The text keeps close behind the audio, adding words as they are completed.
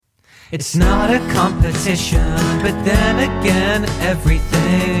It's not a competition, but then again,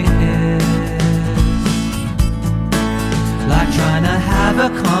 everything is. Like trying to have a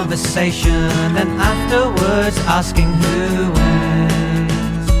conversation, then afterwards asking who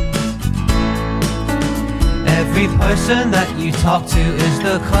wins. Every person that you talk to is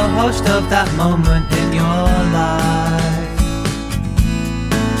the co-host of that moment in your life.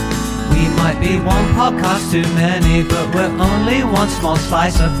 We might be one podcast too many, but we're only one small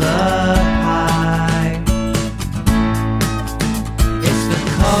slice of the pie. It's the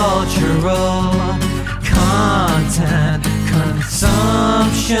cultural content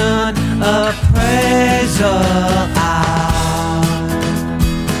consumption appraisal hour.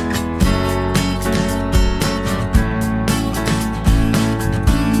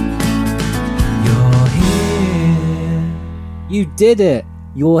 You're here. You did it.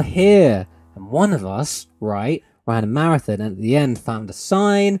 You're here. And one of us, right, ran a marathon and at the end found a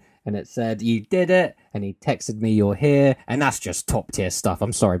sign and it said, you did it. And he texted me, you're here. And that's just top tier stuff.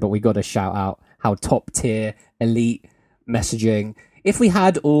 I'm sorry, but we got to shout out how top tier, elite messaging. If we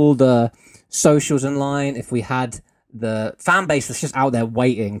had all the socials in line, if we had the fan base that's just out there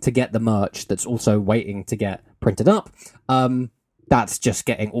waiting to get the merch, that's also waiting to get printed up, that's just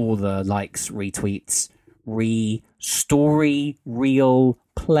getting all the likes, retweets, story, reel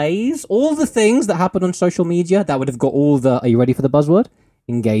plays, all the things that happen on social media that would have got all the, are you ready for the buzzword?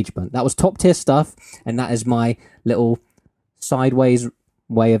 Engagement. That was top tier stuff. And that is my little sideways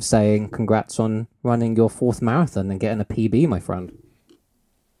way of saying congrats on running your 4th marathon and getting a PB, my friend.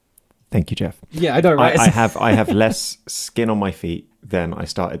 Thank you, Jeff. Yeah, I know, right? I have less skin on my feet than I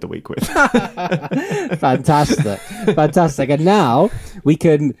started the week with. Fantastic. And now we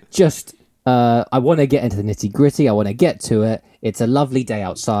can just I want to get into the nitty gritty. I want to get to it. It's a lovely day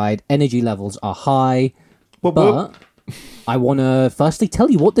outside. Energy levels are high. But I want to firstly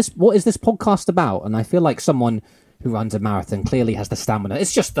tell you what is this podcast about? And I feel like someone who runs a marathon clearly has the stamina.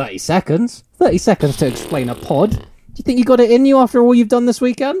 It's just 30 seconds. 30 seconds to explain a pod. Do you think you got it in you after all you've done this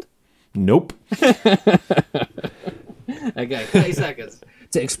weekend? Nope. Okay, 30 seconds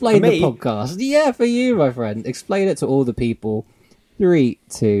to explain the podcast. Yeah, for you, my friend. Explain it to all the people. 3,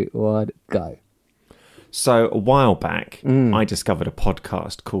 2, 1, go. So a while back, I discovered a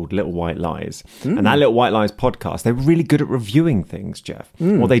podcast called Little White Lies. And that Little White Lies podcast, they're really good at reviewing things, Jeff.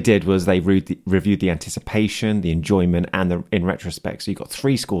 What they did was they reviewed the anticipation, the enjoyment, and in retrospect. So you got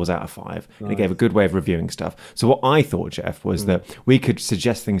 3 scores out of 5. Nice. And they gave a good way of reviewing stuff. So what I thought, Jeff, was that we could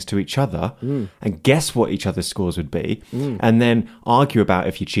suggest things to each other and guess what each other's scores would be, and then argue about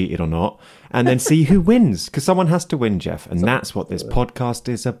if you cheated or not, and then see who wins, because someone has to win, Jeff. And that's what this podcast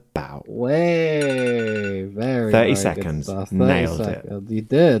is about. Way, very 30 seconds. 30 Nailed seconds. It. You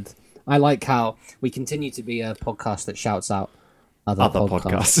did. I like how we continue to be a podcast that shouts out other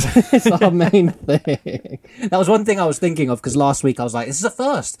podcasts. It's our main thing. That was one thing I was thinking of, because last week I was like, this is a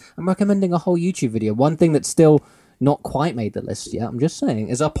first. I'm recommending a whole YouTube video. One thing that's still not quite made the list yet, I'm just saying,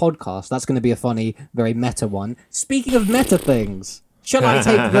 is our podcast. That's going to be a funny, very meta one. Speaking of meta things, shall I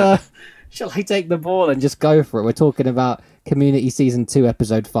take the ball and just go for it? We're talking about Community Season 2,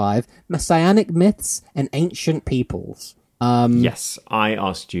 Episode 5, Messianic Myths and Ancient Peoples. Yes, I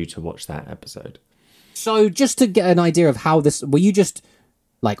asked you to watch that episode. So just to get an idea of how this... Were you just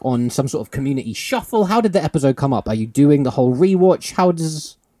like on some sort of community shuffle? How did the episode come up? Are you doing the whole rewatch? How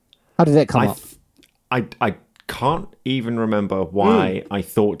did it come up? I can't even remember why I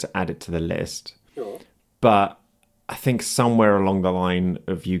thought to add it to the list. Sure. But I think somewhere along the line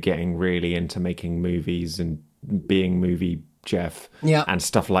of you getting really into making movies and being movie Jeff and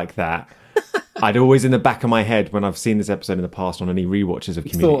stuff like that, I'd always in the back of my head when I've seen this episode in the past on any rewatches of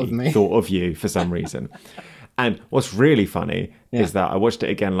Community thought of you for some reason. And what's really funny is that I watched it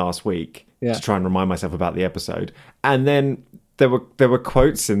again last week to try and remind myself about the episode, and then there were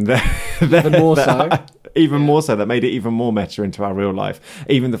quotes in there even more so that made it even more meta into our real life.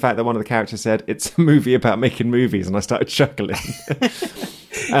 Even the fact that one of the characters said it's a movie about making movies, and I started chuckling.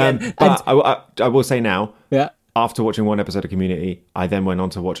 But I will say now, after watching one episode of Community, I then went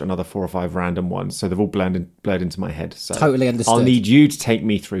on to watch another 4 or 5 random ones, so they've all blurred into my head. So totally understood. I'll need you to take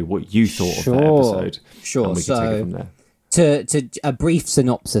me through what you thought of that episode. Sure. And we can take it from there. To a brief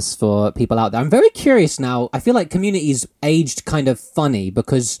synopsis for people out there. I'm very curious now. I feel like Community's aged kind of funny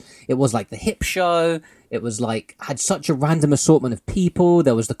because it was like the hip show. It was like had such a random assortment of people.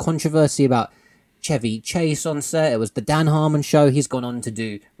 There was the controversy about Chevy Chase on set. It was the Dan Harmon show. He's gone on to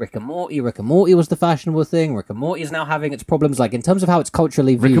do Rick and Morty. Rick and Morty was the fashionable thing. Rick and Morty is now having its problems, like in terms of how it's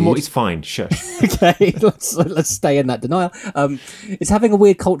culturally viewed. Rick and Morty's fine, shush. Okay, let's stay in that denial. It's having a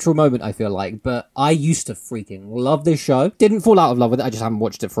weird cultural moment, I feel like, but I used to freaking love this show. Didn't fall out of love with it, I just haven't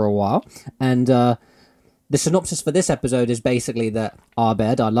watched it for a while. And the synopsis for this episode is basically that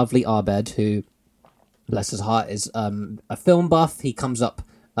Abed, our lovely Abed, who, bless his heart, is a film buff. He comes up,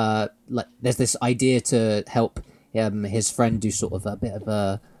 there's this idea to help his friend do sort of a bit of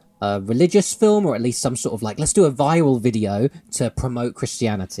a religious film, or at least some sort of like, let's do a viral video to promote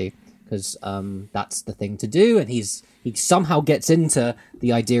Christianity, because that's the thing to do. And he somehow gets into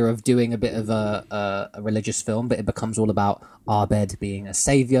the idea of doing a bit of a religious film, but it becomes all about Abed being a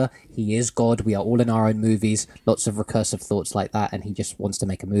savior. He is God. We are all in our own movies. Lots of recursive thoughts like that. And he just wants to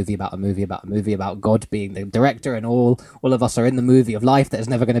make a movie about a movie about a movie about God being the director, and all of us are in the movie of life that is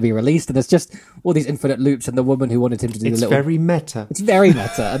never going to be released. And there's just all these infinite loops. And the woman who wanted him to do it's very meta. It's very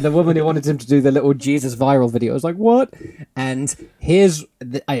meta. And the woman who wanted him to do the little Jesus viral video was like, what? And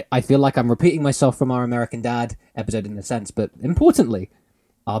I feel like I'm repeating myself from our American Dad episode in a sense, but importantly,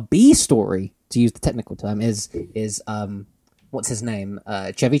 our B story, to use the technical term, is what's his name?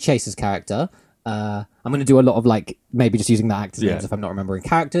 Chevy Chase's character. I'm going to do a lot of like maybe just using the actors' names if I'm not remembering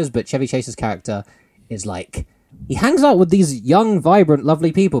characters, but Chevy Chase's character is like, he hangs out with these young, vibrant,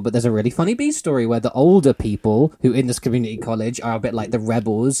 lovely people, but there's a really funny B story where the older people who in this community college are a bit like the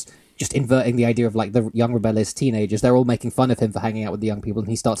rebels, just inverting the idea of like the young rebellious teenagers. They're all making fun of him for hanging out with the young people, and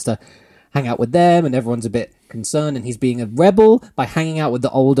he starts to hang out with them, and everyone's a bit concerned, and he's being a rebel by hanging out with the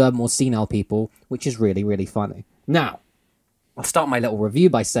older, more senile people, which is really, really funny. Now, I'll start my little review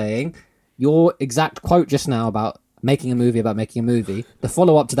by saying your exact quote just now about making a movie about making a movie, the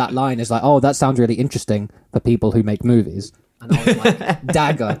follow-up to that line is like, oh, that sounds really interesting for people who make movies. And I was like,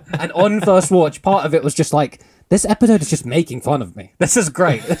 dagger. And on first watch, part of it was just like, this episode is just making fun of me. This is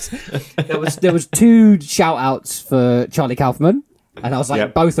great. There was 2 shout-outs for Charlie Kaufman. And I was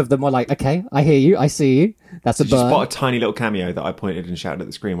like, both of them were like, okay, I hear you, I see you. That's a burn. Did you spot a tiny little cameo that I pointed and shouted at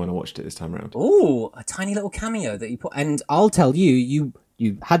the screen when I watched it this time around? Oh, a tiny little cameo that you put. And I'll tell you,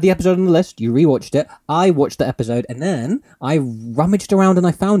 you had the episode on the list, you rewatched it, I watched the episode, and then I rummaged around and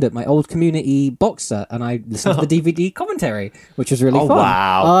I found it, my old Community box set, and I listened to the DVD commentary, which was really fun.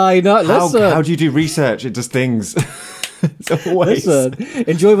 Wow. I know, listen. How do you do research into things? Listen,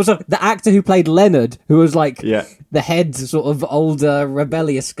 enjoyable stuff. The actor who played Leonard, who was like the head sort of older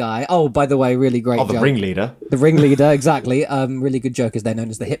rebellious guy. Oh, by the way, really great joke. The ringleader. The ringleader, exactly. Really good joke, as they're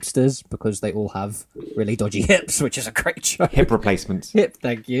known as the hipsters, because they all have really dodgy hips, which is a great joke. Hip replacements. Hip,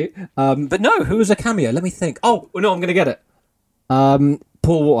 thank you. But no, who was a cameo? Let me think. Oh, no, I'm going to get it.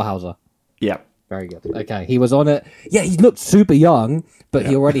 Paul Waterhouser. Yeah. Very good. Okay, he was on it. Yeah, he looked super young, but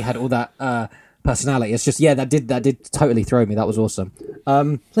he already had all that personality. It's just, that did totally throw me. That was awesome.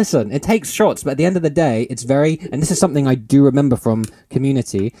 Listen, it takes shots, but at the end of the day, it's very, and this is something I do remember from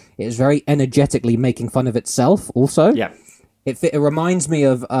Community, it is very energetically making fun of itself also. Yeah. It reminds me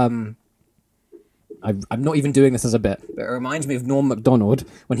of, I'm not even doing this as a bit, but it reminds me of Norm Macdonald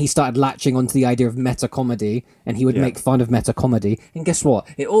when he started latching onto the idea of meta comedy, and he would make fun of meta comedy. And guess what?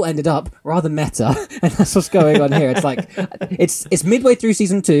 It all ended up rather meta, and that's what's going on here. It's like it's midway through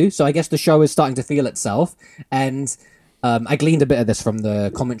season 2, so I guess the show is starting to feel itself. And I gleaned a bit of this from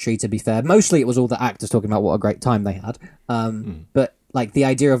the commentary. To be fair, mostly it was all the actors talking about what a great time they had. But like the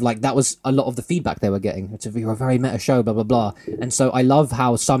idea of like that was a lot of the feedback they were getting. It's a very meta show, blah blah blah. And so I love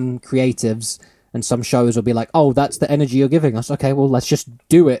how some creatives and some shows will be like, oh, that's the energy you're giving us. Okay, well, let's just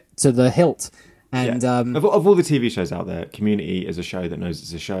do it to the hilt. And of all the TV shows out there, Community is a show that knows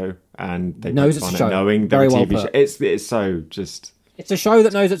it's a show, and they knows it's a show. Knowing they're a TV show. It's so just. It's a show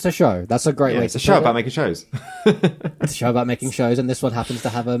that knows it's a show. That's a great way. It's a show about making shows. It's a show about making shows, and this one happens to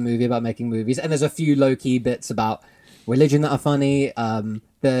have a movie about making movies. And there's a few low key bits about religion that are funny.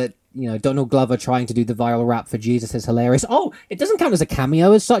 Donald Glover trying to do the viral rap for Jesus is hilarious. Oh, it doesn't count as a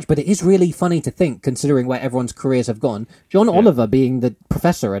cameo as such, but it is really funny to think, considering where everyone's careers have gone. John Oliver being the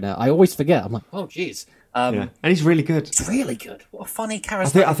professor in it, I always forget. I'm like, oh, jeez. And he's really good. It's really good. What a funny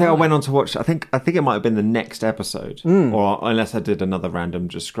character. I think I went on to watch. I think it might have been the next episode, or unless I did another random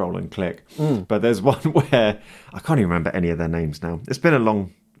just scroll and click. But there's one where I can't even remember any of their names now. It's been a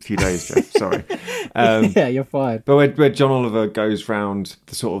long few days, Jeff. Sorry. Yeah, you're fine. But where John Oliver goes round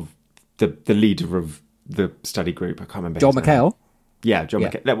the sort of the leader of the study group. I can't remember. John McHale. Yeah, John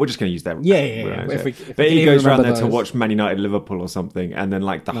McHale. No, we're just going to use that. Yeah. But he goes around there to watch Man United Liverpool or something, and then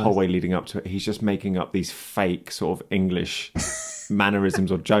like the whole way leading up to it, he's just making up these fake sort of English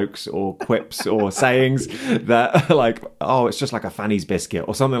mannerisms or jokes or quips or sayings that are like, oh, it's just like a Fanny's biscuit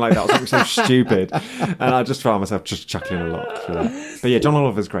or something like that, or something so stupid. And I just found myself just chuckling a lot for that. But yeah, John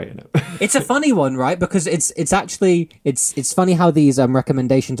Oliver's great in it. It's a funny one, right? Because it's actually funny how these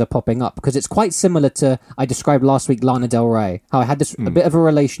recommendations are popping up, because it's quite similar to, I described last week, Lana Del Rey, how I had this a bit of a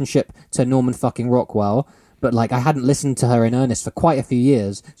relationship to Norman fucking Rockwell, but like I hadn't listened to her in earnest for quite a few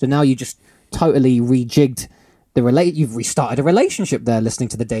years. So now you just totally rejigged you've restarted a relationship there listening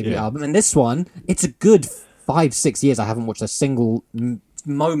to the debut album. And this one, it's a good 5-6 years I haven't watched a single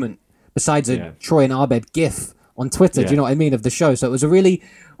moment besides a Troy and Abed gif on Twitter, do you know what I mean, of the show. So it was a really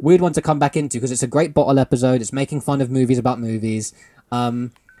weird one to come back into, because it's a great bottle episode. It's making fun of movies about movies.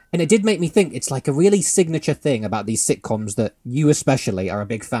 And it did make me think it's like a really signature thing about these sitcoms that you especially are a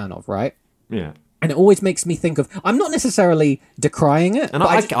big fan of, right? Yeah. And it always makes me think of... I'm not necessarily decrying it. And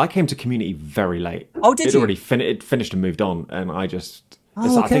I came to Community very late. Oh, did you? It already finished and moved on, and I just...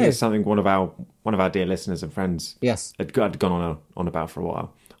 I think it's something one of our dear listeners and friends had gone on about for a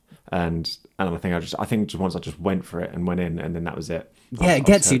while. And I think once I just went for it and went in, and then that was it. Yeah, it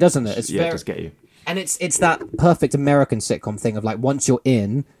gets you, doesn't it? It just get you. And it's that perfect American sitcom thing of like, once you're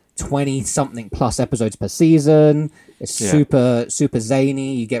in, 20-something plus episodes per season. It's super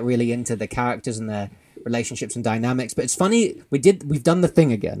zany. You get really into the characters and their relationships and dynamics. But it's funny, we've done the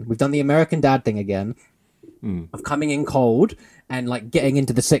thing again. We've done the American Dad thing again of coming in cold and like getting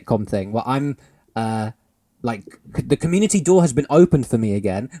into the sitcom thing. Well, I'm like, the Community door has been opened for me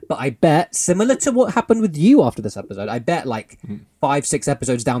again. But I bet, similar to what happened with you after this episode, I bet like 5-6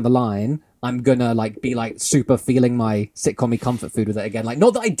 episodes down the line, I'm gonna like be like super feeling my sitcom-y comfort food with it again. Like,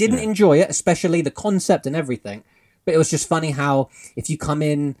 not that I didn't enjoy it, especially the concept and everything, but it was just funny how if you come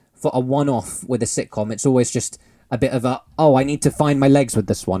in for a one-off with a sitcom, it's always just a bit of a, I need to find my legs with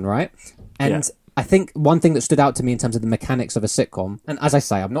this one, right? And I think one thing that stood out to me in terms of the mechanics of a sitcom, and as I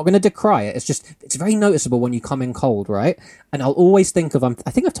say, I'm not going to decry it, it's very noticeable when you come in cold, right? And I'll always think of, I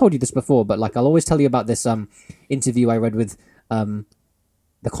think I've told you this before, but like I'll always tell you about this interview I read with the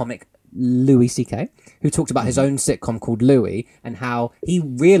comic Louis C.K., who talked about his own sitcom called Louis, and how he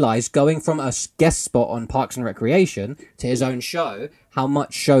realized going from a guest spot on Parks and Recreation to his own show, how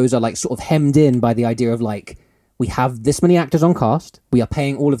much shows are like sort of hemmed in by the idea of like, we have this many actors on cast, we are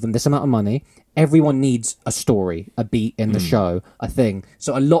paying all of them this amount of money, everyone needs a story, a beat in the show, a thing.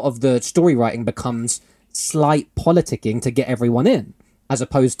 So a lot of the story writing becomes slight politicking to get everyone in, as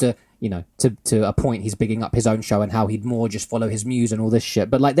opposed to, you know, to a point he's bigging up his own show and how he'd more just follow his muse and all this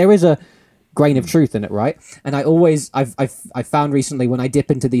shit. But like, there is a grain of truth in it, right? And I've found recently, when I dip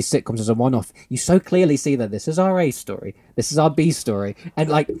into these sitcoms as a one-off, you so clearly see that this is our A story, this is our B story, and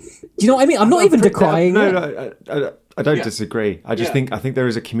like, do you know what I mean? I'm not even decrying. No, I don't disagree. I think there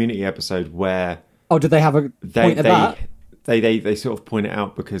is a Community episode where did they have a point of that? They sort of point it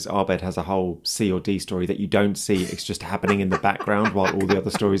out because Abed has a whole C or D story that you don't see. It's just happening in the background while all the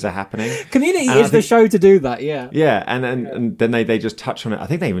other stories are happening. Community is the show to do that, yeah. Yeah, and then they just touch on it. I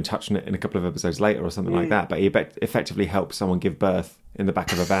think they even touch on it in a couple of episodes later or something like that. But he effectively helps someone give birth in the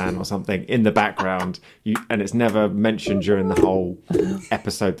back of a van or something in the background, and it's never mentioned during the whole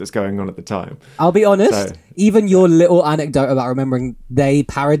episode that's going on at the time. I'll be honest, even your little anecdote about remembering they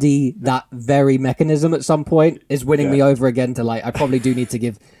parody that very mechanism at some point is winning me over again to like, I probably do need to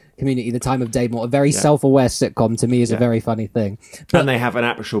give Community the time of day more. A very self-aware sitcom to me is a very funny thing. But, and they have an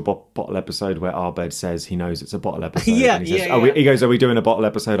actual bottle episode where Abed says he knows it's a bottle episode. And he says, he goes, are we doing a bottle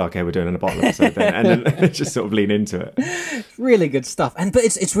episode? Okay, we're doing a bottle episode then. And then just sort of lean into it. Really good stuff. But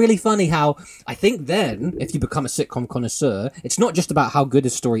it's really funny how I think then, if you become a sitcom connoisseur, it's not just about how good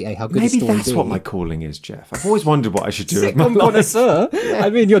is story A, how good is story B. Maybe that's what my calling is, Jeff. I've always wondered what I should do with my life. Sitcom connoisseur? I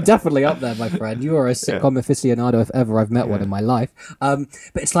mean, you're definitely up there, my friend. You are a sitcom aficionado if ever I've met one in my life. But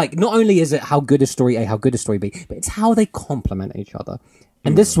it's like, not only is it how good is story A, how good is story B, but it's how they complement each other.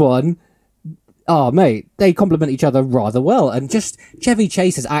 And this one, mate, they complement each other rather well. And just Chevy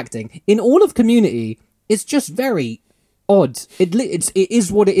Chase's acting in all of Community is just very odd. It is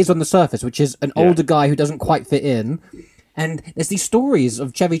what it is on the surface, which is an older guy who doesn't quite fit in. And there's these stories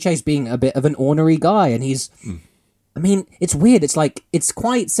of Chevy Chase being a bit of an ornery guy, and he's... I mean, it's weird. It's like, it's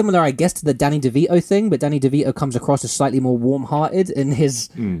quite similar, I guess, to the Danny DeVito thing, but Danny DeVito comes across as slightly more warm-hearted in his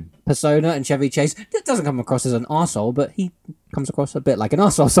persona, and Chevy Chase doesn't come across as an arsehole, but he comes across a bit like an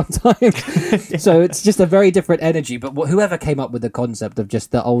arsehole sometimes. So it's just a very different energy, but whoever came up with the concept of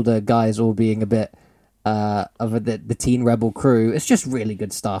just the older guys all being a bit of the teen rebel crew, it's just really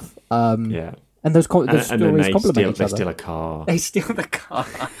good stuff. And those stories complement each other. They steal a car. They steal the car,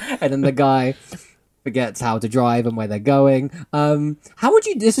 and then the guy... forgets how to drive and where they're going. How would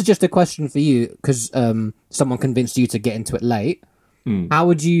you... This is just a question for you, because someone convinced you to get into it late. How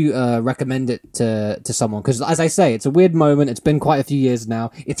would you recommend it to someone? Because as I say, it's a weird moment. It's been quite a few years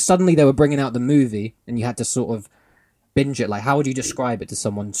now. If suddenly they were bringing out the movie and you had to sort of binge it, like how would you describe it to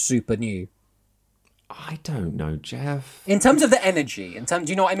someone super new? I don't know, Jeff. In terms of the energy, do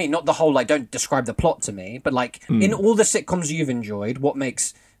you know what I mean? Not the whole, like, don't describe the plot to me, but like in all the sitcoms you've enjoyed, what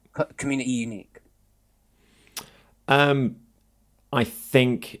makes Community unique? I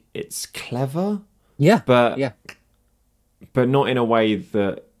think it's clever. Yeah. But not in a way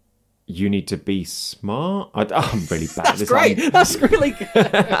that you need to be smart. I'm really bad at this. That's great. That's really good.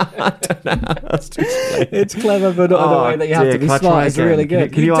 I don't know how else to explain. It's clever, but not in a way that you have to be smart. It's really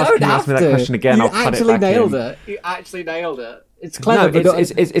good. Can you ask me that question again? You I'll cut it back nailed in. it. You actually nailed it. It's clever. No,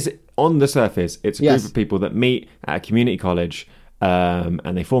 it's on the surface. It's a group of people that meet at a community college,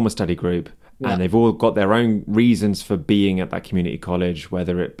 and they form a study group. Yeah. And they've all got their own reasons for being at that community college,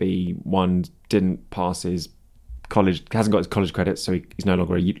 whether it be one didn't pass his college, hasn't got his college credits, so he's no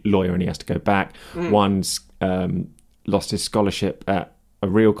longer a lawyer and he has to go back. One's lost his scholarship at a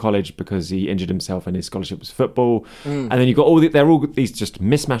real college because he injured himself and his scholarship was football. And then you've got they're all these just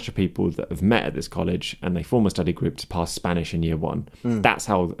mismatch of people that have met at this college and they form a study group to pass Spanish in year one. That's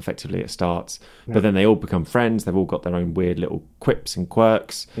how effectively it starts. But then they all become friends. They've all got their own weird little quips and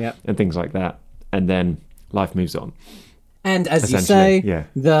quirks and things like that. And then life moves on. And as you say,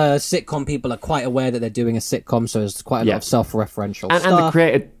 the sitcom people are quite aware that they're doing a sitcom, so there's quite a lot of self-referential stuff. And the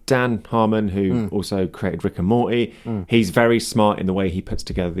creator, Dan Harmon, who also created Rick and Morty, he's very smart in the way he puts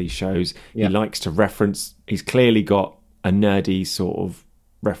together these shows. He likes to reference, he's clearly got a nerdy sort of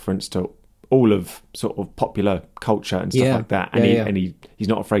reference to all of sort of popular culture and stuff like that. And he's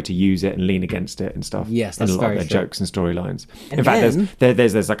not afraid to use it and lean against it and stuff. Yes, that's in a lot of their jokes and storylines. In fact,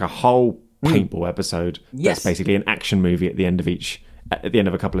 there's like a whole paintball episode that's basically an action movie at the end of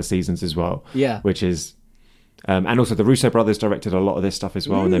a couple of seasons as well, which is and also the Russo brothers directed a lot of this stuff as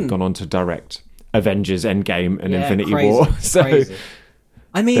well, and they've gone on to direct Avengers Endgame and Infinity War. So crazy.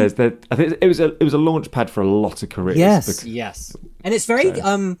 I mean, I think it was a launch pad for a lot of careers. Yes, and it's very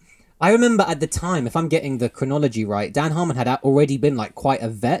I remember at the time, if I'm getting the chronology right, Dan Harmon had already been like quite a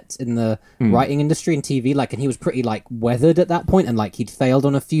vet in the writing industry and TV, like, and he was pretty like weathered at that point, and like he'd failed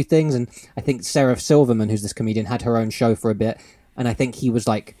on a few things. And I think Sarah Silverman, who's this comedian, had her own show for a bit, and I think he was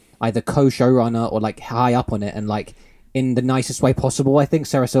like either co-showrunner or like high up on it, and like in the nicest way possible, I think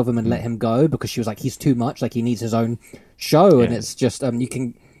Sarah Silverman let him go because she was like, he's too much, like he needs his own show, and it's just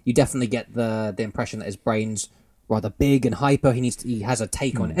you definitely get the impression that his brain's rather big and hyper. He has a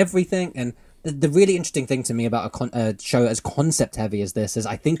take on everything. And the really interesting thing to me about a show as concept heavy as this is,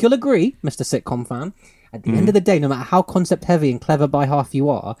 I think you'll agree, Mr. Sitcom fan, at the end of the day, no matter how concept heavy and clever by half you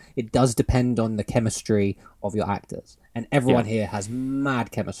are, it does depend on the chemistry of your actors. And everyone here has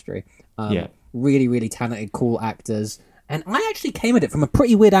mad chemistry. Really, really talented, cool actors. And I actually came at it from a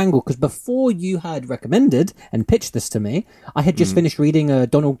pretty weird angle, because before you had recommended and pitched this to me, I had just finished reading a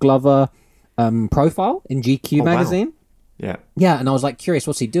Donald Glover profile in GQ magazine. Wow. Yeah, and I was like curious,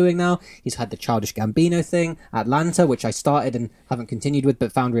 what's he doing now? He's had the Childish Gambino thing, Atlanta, which I started and haven't continued with,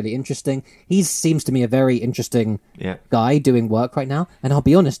 but found really interesting. He seems to me a very interesting guy doing work right now. And I'll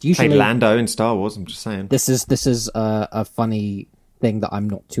be honest, usually played Lando in Star Wars. I'm just saying. This is a funny thing that I'm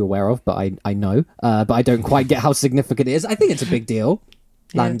not too aware of, but I know, but I don't quite get how significant it is. I think it's a big deal.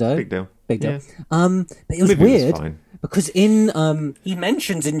 Lando, big deal. Yeah. But it was weird. Because he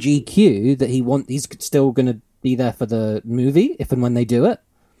mentions in GQ that he's still going to be there for the movie if and when they do it,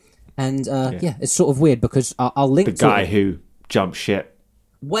 and it's sort of weird because I'll link the guy who jumped ship.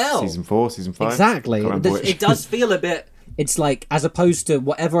 Well, season 4, season 5, exactly. It does feel a bit. It's like, as opposed to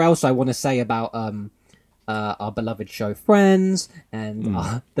whatever else I want to say about our beloved show Friends and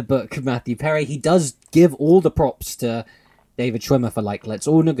the book Matthew Perry, he does give all the props to David Schwimmer for like, let's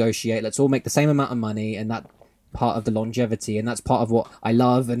all negotiate, let's all make the same amount of money, and that part of the longevity, and that's part of what I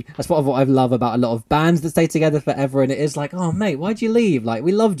love, and that's part of what I love about a lot of bands that stay together forever. And it is like, oh mate, why'd you leave? Like,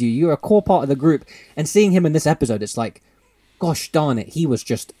 we loved you, you're a core part of the group. And seeing him in this episode, it's like, gosh darn it,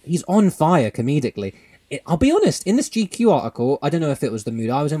 he's on fire comedically. I'll be honest, in this GQ article, I don't know if it was the mood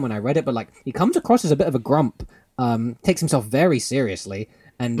I was in when I read it, but like, he comes across as a bit of a grump, takes himself very seriously,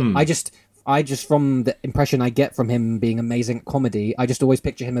 and I just from the impression I get from him being amazing at comedy, I just always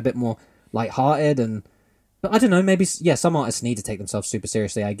picture him a bit more lighthearted. But I don't know, maybe, some artists need to take themselves super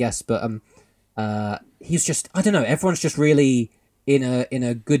seriously, I guess. But he's just, I don't know, everyone's just really in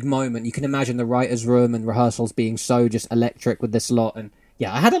a good moment. You can imagine the writer's room and rehearsals being so just electric with this lot. And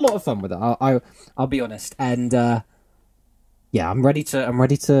I had a lot of fun with it, I'll be honest. And I'm ready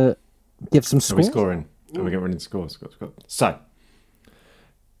to give some scores. Are we scoring? Are we getting ready to score? So,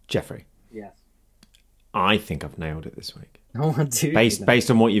 Jeffrey. Yes. I think I've nailed it this week. Oh, I do.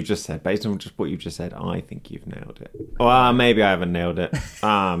 Based on what you've just said, I think you've nailed it. Well, maybe I haven't nailed it.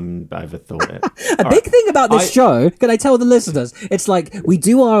 I overthought it. A big thing about this show, can I tell the listeners? It's like we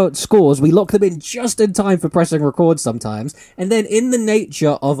do our scores, we lock them in just in time for pressing record sometimes, and then in the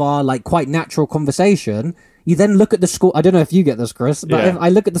nature of our like quite natural conversation, you then look at the score. I don't know if you get this, Chris, but if I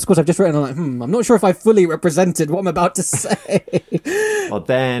look at the scores I've just written, I'm like, I'm not sure if I fully represented what I'm about to say. Well,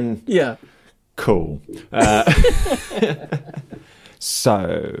 then, yeah. Cool.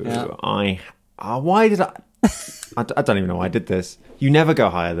 So why did I don't even know why I did this. You never go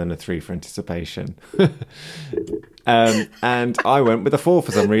higher than a 3 for anticipation. And I went with a 4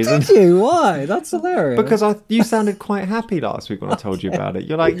 for some reason. Did you? Why? That's hilarious. Because you sounded quite happy last week when I told you about it.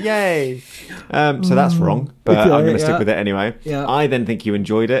 You're like, yay. So that's wrong, but okay, I'm going to stick with it anyway. Yeah. I then think you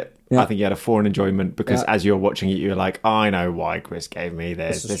enjoyed it. Yeah. I think you had a 4 in enjoyment because as you're watching it, you're like, I know why Chris gave me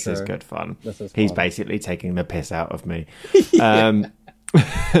this. This is good fun. He's basically taking the piss out of me. And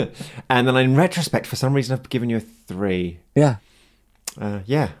then in retrospect, for some reason, I've given you a 3. Yeah.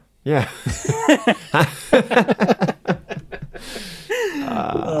 Yeah.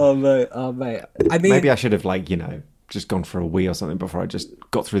 Oh mate. I mean, maybe I should have just gone for a wee or something before I just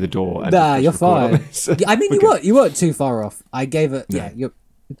got through the door. Nah, you're fine. I mean, you weren't too far off. I gave it. Yeah,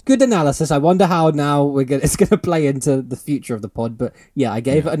 good analysis. I wonder how now it's gonna play into the future of the pod. But yeah, I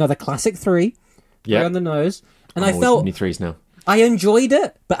gave it another classic 3. Yeah, on the nose, and I felt only 3s now. I enjoyed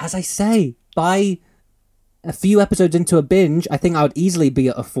it, but as I say, by a few episodes into a binge, I think I would easily be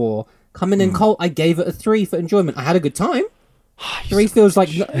at a 4. Coming in cold, I gave it a 3 for enjoyment. I had a good time. 3 feels like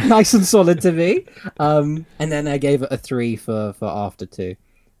nice and solid to me. And then I gave it a 3 for after 2.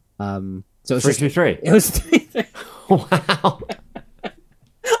 So it was 3. It was 3. Wow.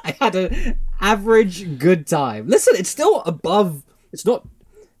 I had an average good time. Listen, it's still above. It's not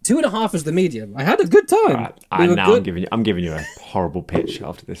 2.5 is the medium. I had a good time. I'm giving you a horrible pitch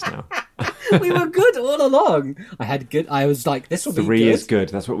after this now. We were good all along. I was like, this will be good. 3 is good.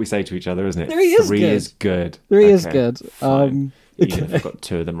 That's what we say to each other, isn't it? 3 is good. 3 is good. 3 is good. Even if I've got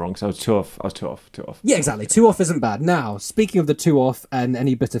 2 of them wrong. So I was 2 off. Yeah, exactly. 2 off isn't bad. Now, speaking of the 2 off and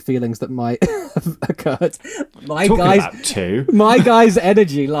any bitter feelings that might have occurred, my guy's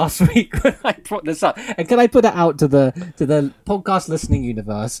energy last week when I brought this up, and can I put it out to the podcast listening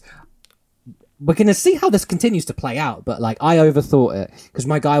universe? We're going to see how this continues to play out, but I overthought it because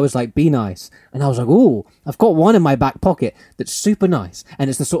my guy was like, be nice. And I was like, ooh, I've got one in my back pocket that's super nice. And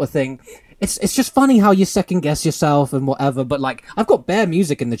it's the sort of thing, it's just funny how you second guess yourself and whatever. But I've got bare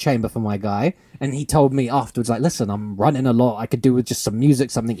music in the chamber for my guy. And he told me afterwards, listen, I'm running a lot. I could do with just some music,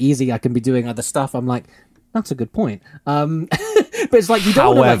 something easy. I can be doing other stuff. I'm like, that's a good point. But it's you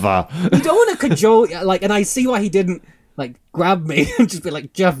don't want to cajole, and I see why he didn't grab me and just be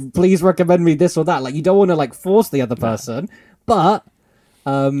like, Jeff, please recommend me this or that. You don't want to force the other person. But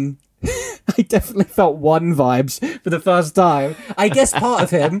I definitely felt one vibes for the first time. I guess part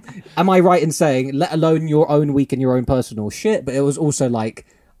of him, am I right in saying, let alone your own week and your own personal shit, but it was also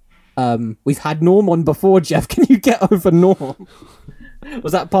we've had Norm on before, Jeff. Can you get over Norm?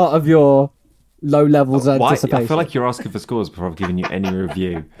 Was that part of your low levels of anticipation? I feel like you're asking for scores before I've given you any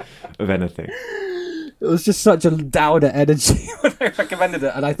review of anything. It was just such a downer energy when I recommended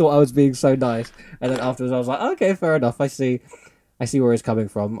it, and I thought I was being so nice. And then afterwards, I was like, "Okay, fair enough. I see where he's coming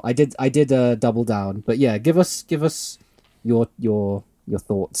from." I did double down, but yeah, give us your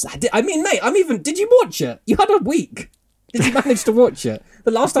thoughts. I mean, mate, did you watch it? You had a week. Did you manage to watch it?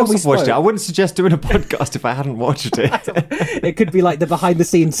 The last time we spoke, watched it. I wouldn't suggest doing a podcast if I hadn't watched it. It could be the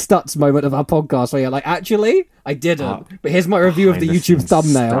behind-the-scenes Stutz moment of our podcast, where you're like, actually, I didn't. But here's my review of the YouTube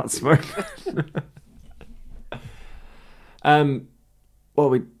thumbnail. What are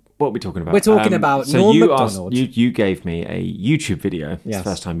we talking about? We're talking about Norm Macdonald. You gave me a YouTube video. It's the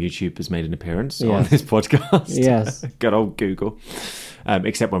first time YouTube has made an appearance on this podcast. Yes. Good old Google.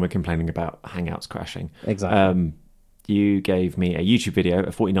 Except when we're complaining about Hangouts crashing. Exactly. You gave me a YouTube video, a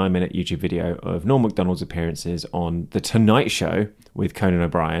 49-minute YouTube video of Norm Macdonald's appearances on The Tonight Show with Conan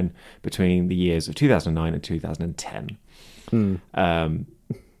O'Brien between the years of 2009 and 2010.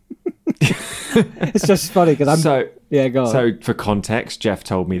 It's just funny because go on. So for context, Jeff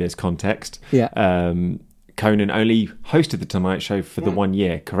told me this context. Yeah. Conan only hosted the Tonight Show for the 1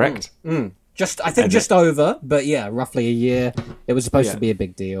 year, correct? Just over, but yeah, roughly a year. It was supposed to be a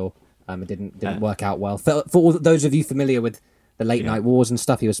big deal. It didn't work out well. For all those of you familiar with the late night wars and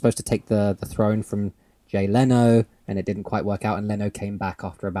stuff, he was supposed to take the throne from Jay Leno, and it didn't quite work out. And Leno came back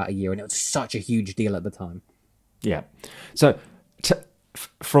after about a year, and it was such a huge deal at the time. Yeah. So.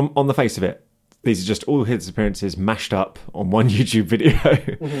 From on the face of it, these are just all his appearances mashed up on one YouTube video.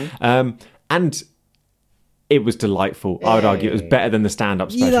 And it was delightful. I would argue it was better than the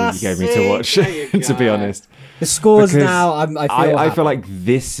stand-up special you gave me to watch, to be honest. The scores Because now, I feel like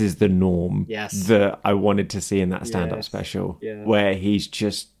this is the norm Yes. that I wanted to see in that stand-up Yes. special, Yeah. where he's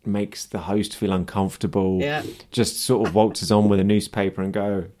just makes the host feel uncomfortable, Yeah. just sort of waltzes on with a newspaper and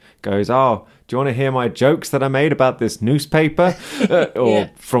goes, oh, do you want to hear my jokes that I made about this newspaper? Or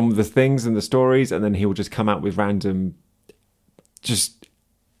from the things and the stories, and then he will just come out with random,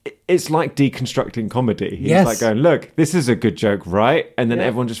 it's like deconstructing comedy. He's like going, look, this is a good joke, right? And then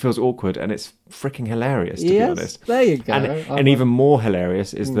everyone just feels awkward, and it's freaking hilarious, to be honest. There you go. And even more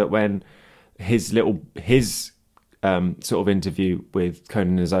hilarious is that when his sort of interview with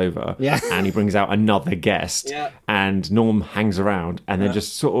Conan is over, and he brings out another guest, and Norm hangs around, and then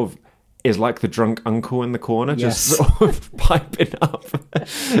just sort of is like the drunk uncle in the corner, just sort of piping up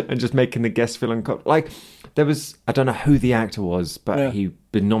and just making the guests feel uncomfortable. Like, there was, I don't know who the actor was, but he'd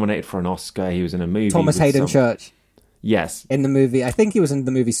been nominated for an Oscar. He was in a movie. Thomas Hayden Church. Yes. In the movie. I think he was in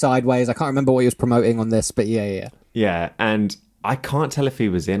the movie Sideways. I can't remember what he was promoting on this, but yeah. Yeah, and I can't tell if he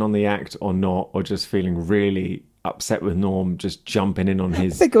was in on the act or not, or just feeling really upset with Norm just jumping in on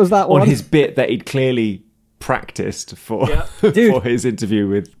his, I think it was that one. on his bit that he'd clearly practiced for, for his interview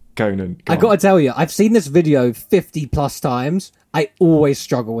with Conan. I gotta tell you, I've seen this video 50 plus times. I always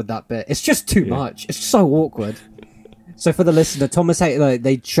struggle with that bit. It's just too much. It's so awkward. So for the listener, Thomas Hayden,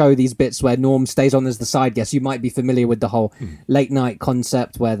 they show these bits where Norm stays on as the side guest. You might be familiar with the whole late night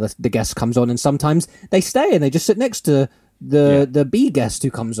concept where the guest comes on, and sometimes they stay and they just sit next to the B guest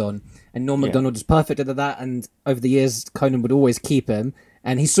who comes on. And Norm Macdonald is perfect at that. And over the years, Conan would always keep him.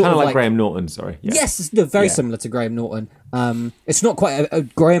 And he's sort of like Graham Norton, sorry. Yeah. Yes, it's very similar to Graham Norton. It's not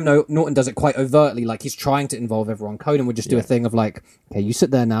quite... Graham Norton does it quite overtly, like he's trying to involve everyone. Conan would just do a thing of like, okay, you sit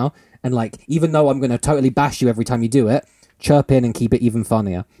there now, and like, even though I'm going to totally bash you every time you do it, chirp in and keep it even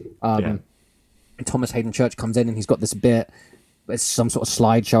funnier. And Thomas Hayden Church comes in and he's got this bit... It's some sort of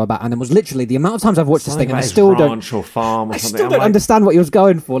slideshow about animals. Literally, the amount of times I've watched this thing and I still don't... Or farm or I still don't understand what he was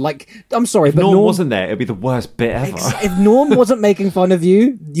going for. Like, I'm sorry, if but Norm wasn't there, it'd be the worst bit ever. If Norm wasn't making fun of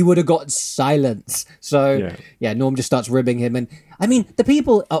you, you would have got silence. So, Norm just starts ribbing him. And, I mean, the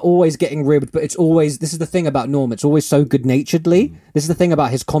people are always getting ribbed, but it's always... This is the thing about Norm. It's always so good-naturedly. This is the thing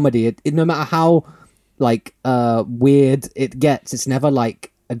about his comedy. No matter how, like, weird it gets, it's never, like,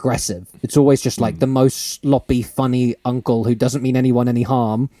 aggressive. It's always just like the most sloppy, funny uncle who doesn't mean anyone any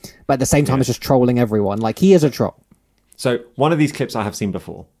harm, but at the same time is just trolling everyone. Like, he is a troll. So one of these clips I have seen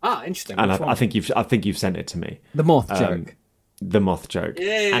before. Ah, interesting. And I think you've sent it to me. The moth joke. The moth joke.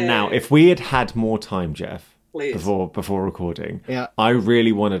 Yeah. And now, if we had more time, Jeff, before recording, I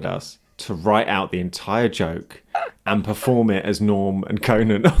really wanted us to write out the entire joke and perform it as Norm and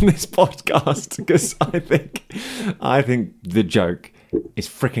Conan on this podcast, because I think the joke is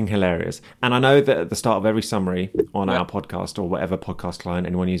freaking hilarious. And I know that at the start of every summary on our podcast, or whatever podcast client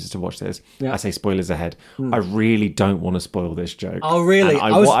anyone uses to watch this, I say spoilers ahead. I really don't want to spoil this joke. Oh, really?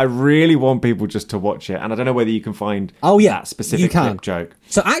 I really want people just to watch it. And I don't know whether you can find that specific clip joke.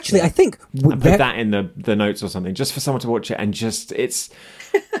 So actually, I think... And put that in the notes or something, just for someone to watch it. And just,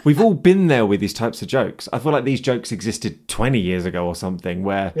 we've all been there with these types of jokes. I feel like these jokes existed 20 years ago or something,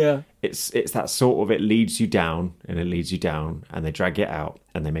 where it's that sort of, it leads you down and it leads you down, and they drag it out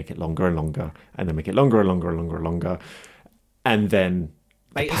and they make it longer and longer, and they make it longer and longer and longer and longer, and then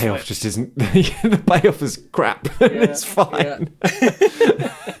the payoff just isn't... the payoff is crap. It's fine.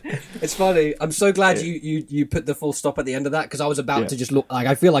 It's funny. I'm so glad you put the full stop at the end of that, because I was about to just look like,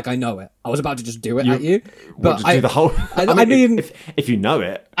 I feel like I know it. I was about to just do it at you, but just do the whole... I mean, if you know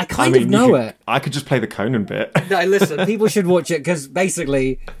it, I kind of know it. I could just play the Conan bit. No, listen, people should watch it, because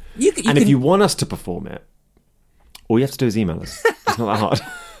basically if you want us to perform it, all you have to do is email us. It's not that hard.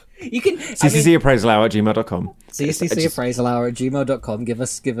 You can ccappraisalhour@gmail.com. ccappraisalhour@gmail.com. Give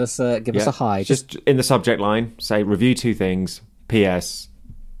us a hi. Just in the subject line, say review 2 things. P.S.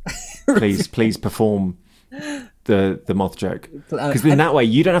 please perform the moth joke, because in that way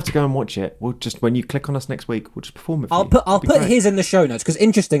you don't have to go and watch it. We'll just, when you click on us next week, we'll just perform it for you. I'll put his in the show notes, because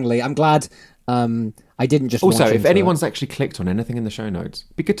interestingly, I'm glad I didn't just also, watch if anyone's actually clicked on anything in the show notes,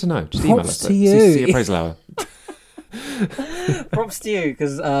 it'd be good to know. Just email us to you. ccappraisalhour. Props to you,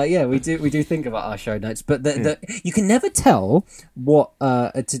 because we do think about our show notes, but you can never tell what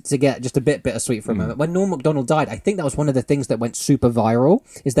to get just a bit bittersweet for a moment. When Norm Macdonald died, I think that was one of the things that went super viral,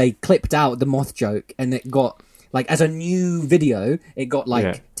 is they clipped out the moth joke, and it got, like, as a new video, it got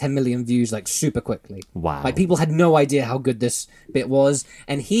 10 million views like super quickly. Wow. Like, people had no idea how good this bit was,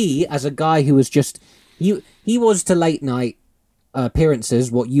 and he, as a guy who was just he was to late night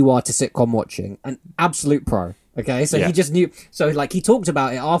appearances what you are to sitcom watching, an absolute pro. Okay, so he just knew. So like he talked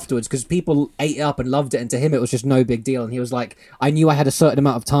about it afterwards because people ate it up and loved it, and to him it was just no big deal. And he was like, I knew I had a certain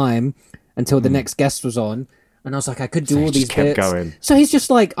amount of time until the next guest was on, and I was like, I could do all these bits. Going. So he's just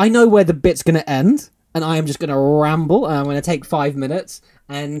like, I know where the bit's gonna end, and I am just gonna ramble, and I'm gonna take 5 minutes.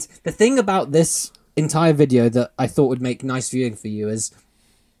 And the thing about this entire video that I thought would make nice viewing for you is,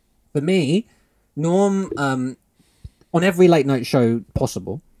 for me, Norm on every late night show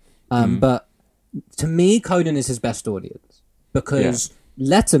possible, but to me, Conan is his best audience because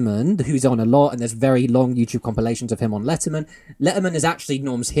Letterman, who's on a lot, and there's very long YouTube compilations of him on Letterman. Letterman is actually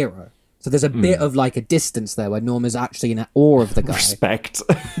Norm's hero. So there's a bit of like a distance there where Norm is actually in awe of the guy. Respect.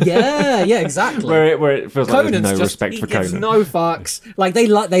 Yeah, exactly. where it feels like Conan's there's no respect for Conan. He gives no fucks. Like they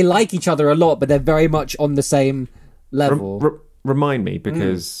like each other a lot, but they're very much on the same level. Remind me,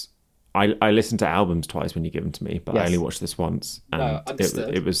 because I listened to albums twice when you give them to me, but I only watched this once, and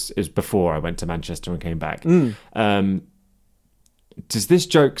it was before I went to Manchester and came back. Does this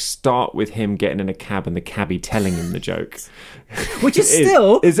joke start with him getting in a cab and the cabbie telling him the joke? Which is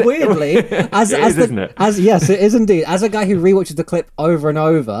still weirdly, isn't it? Yes, it is indeed. As a guy who rewatches the clip over and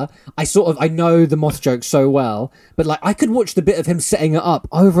over, I know the moth joke so well, but like I could watch the bit of him setting it up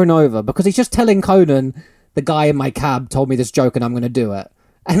over and over because he's just telling Conan, the guy in my cab told me this joke and I'm going to do it,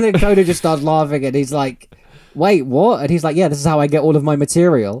 and then Conan just starts laughing and he's like, wait, what? And he's like, yeah, this is how I get all of my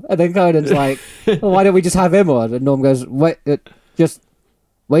material. And then Conan's like, well, why don't we just have him on? And Norm goes, wait. Just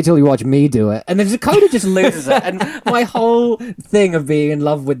wait till you watch me do it. And then Conan just loses it. And my whole thing of being in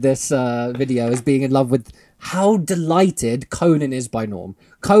love with this video is being in love with how delighted Conan is by Norm.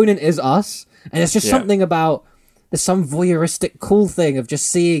 Conan is us. And it's just something about, there's some voyeuristic cool thing of just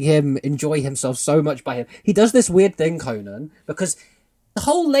seeing him enjoy himself so much by him. He does this weird thing, Conan, because the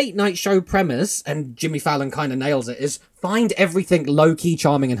whole late night show premise, and Jimmy Fallon kind of nails it, is find everything low-key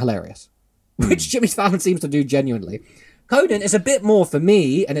charming and hilarious. Which Jimmy Fallon seems to do genuinely. Conan is a bit more for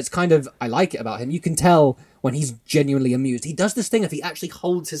me, and it's kind of, I like it about him. You can tell when he's genuinely amused. He does this thing if he actually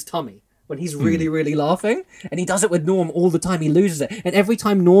holds his tummy when he's really, really laughing. And he does it with Norm all the time. He loses it. And every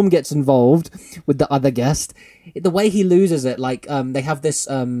time Norm gets involved with the other guest, the way he loses it, like they have this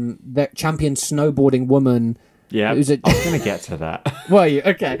champion snowboarding woman. Yeah, I was going to get to that. Were you?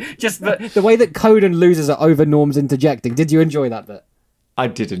 Okay. Just the way that Conan loses it over Norm's interjecting. Did you enjoy that bit? I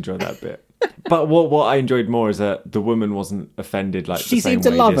did enjoy that bit. But what I enjoyed more is that the woman wasn't offended like she the same seemed to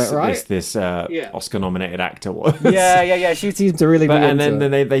way love this, it, right? This Oscar-nominated actor was. Yeah. She seemed to really. And then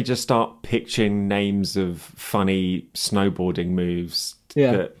they just start pitching names of funny snowboarding moves.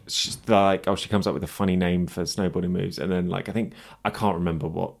 Yeah. That she's like, she comes up with a funny name for snowboarding moves, and then like I can't remember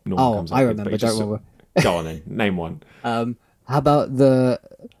what Norm comes up with. I remember. Don't remember. Go on then, name one. How about the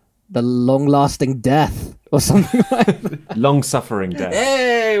long-lasting death or something like that? Long-suffering death.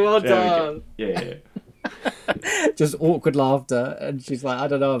 Hey, well done. Yeah. Just awkward laughter, and she's like, I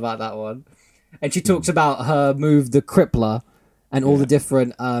don't know about that one. And she talks about her move, the crippler, and all the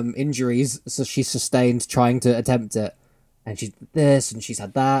different injuries she's sustained trying to attempt it. And she's this, and she's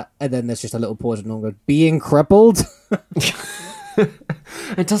had that, and then there's just a little pause, and Norm goes, being crippled.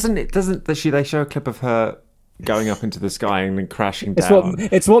 It doesn't they show a clip of her going up into the sky and then crashing down.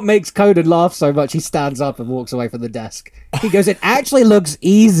 It's what makes Conan laugh so much. He stands up and walks away from the desk. He goes, it actually looks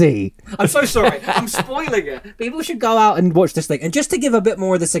easy. I'm so sorry. I'm spoiling it. People should go out and watch this thing. And just to give a bit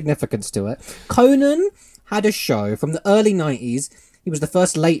more of the significance to it, Conan had a show from the early 90s. He was the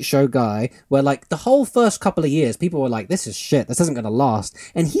first late show guy where like the whole first couple of years, people were like, this is shit. This isn't going to last.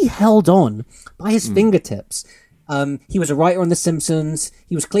 And he held on by his fingertips. He was a writer on The Simpsons.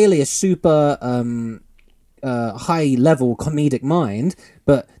 He was clearly a super high-level comedic mind,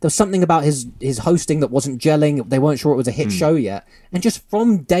 but there was something about his hosting that wasn't gelling. They weren't sure it was a hit show yet. And just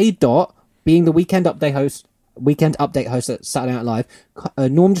from day dot, being the weekend update host at Saturday Night Live,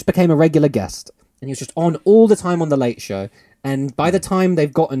 Norm just became a regular guest. And he was just on all the time on The Late Show. And by the time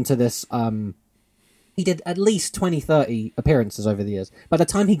they've gotten to this... he did at least 20, 30 appearances over the years. By the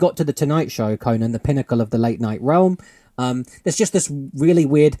time he got to The Tonight Show, Conan, the pinnacle of the late night realm, there's just this really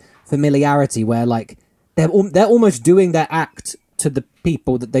weird familiarity where, like, they're almost doing their act to the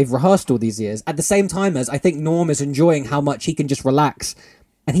people that they've rehearsed all these years, at the same time as I think Norm is enjoying how much he can just relax.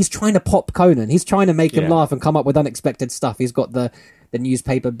 And he's trying to pop Conan. He's trying to make him laugh and come up with unexpected stuff. He's got the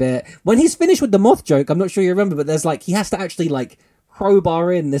newspaper bit. When he's finished with the moth joke, I'm not sure you remember, but there's like, he has to actually like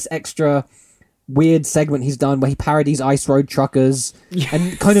crowbar in this extra weird segment he's done where he parodies Ice Road Truckers.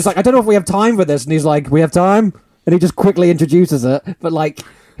 And Conan's like, I don't know if we have time for this. And he's like, we have time? And he just quickly introduces it. But like,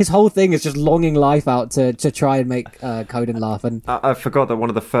 his whole thing is just longing life out to try and make Conan laugh. And I forgot that one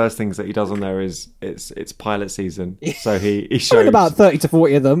of the first things that he does on there is it's pilot season. So he shows about 30 to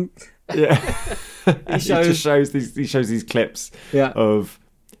 40 of them. Yeah. he shows these clips of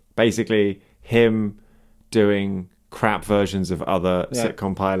basically him doing crap versions of other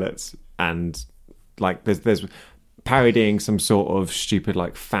sitcom pilots, and like there's parodying some sort of stupid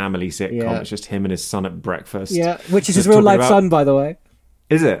like family sitcom. It's just him and his son at breakfast. Yeah, which is his real life son, by the way.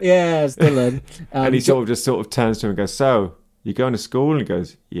 Is it? Yeah, it's Dylan. And he sort of turns to him and goes, "So, you going to school?" And he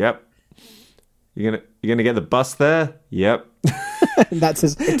goes, "Yep." You're gonna get the bus there? Yep. That's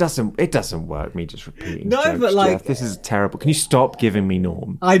his. It doesn't work. Me just repeating. No, jokes, but like Jeff. This is terrible. Can you stop giving me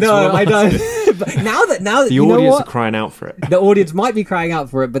Norm? I know. But now that the audience are crying out for it. The audience might be crying out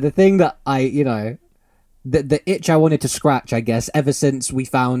for it, but the thing that the itch I wanted to scratch, I guess, ever since we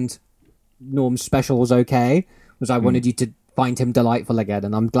found Norm's special was okay, was I wanted you to find him delightful again,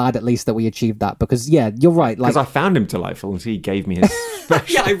 and I'm glad at least that we achieved that, because you're right. Because I found him delightful until he gave me his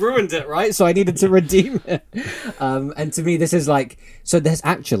special. I ruined it, right? So I needed to redeem it. And to me, this is like, so there's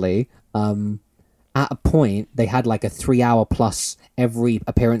actually at a point they had like a 3-hour plus every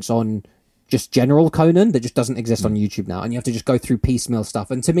appearance on just general Conan that just doesn't exist on YouTube now, and you have to just go through piecemeal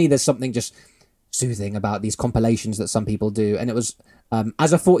stuff. And to me, there's something just soothing about these compilations that some people do, and it was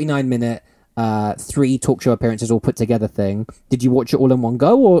as a 49-minute 3 talk show appearances all put together thing. Did you watch it all in one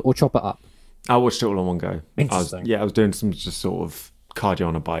go or chop it up? I watched it all in one go. Interesting. I was doing some just sort of cardio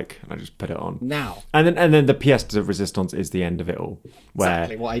on a bike, and I just put it on. Now. And then the pièce de résistance is the end of it all, where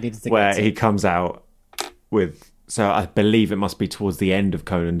exactly what I needed to where get to. he comes out with. So I believe it must be towards the end of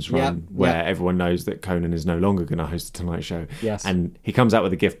Conan's run, where everyone knows that Conan is no longer going to host the Tonight Show. Yes. And he comes out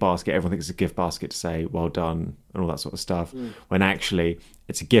with a gift basket. Everyone thinks it's a gift basket to say well done and all that sort of stuff. When actually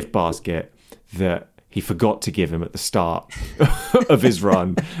it's a gift basket that he forgot to give him at the start of his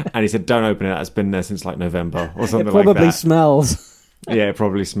run, and he said, "Don't open it. That's been there since like November or something like that." It probably smells. Yeah, it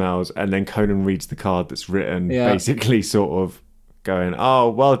probably smells. And then Conan reads the card that's written, basically sort of going,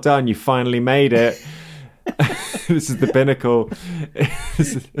 "Oh, well done. You finally made it." This is the pinnacle.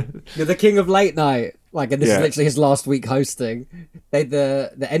 You're the king of late night. Like, and this is literally his last week hosting.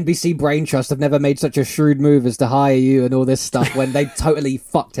 The NBC Brain Trust have never made such a shrewd move as to hire you and all this stuff when they totally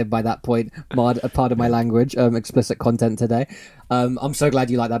fucked him by that point. Pardon my language. Explicit content today. I'm so glad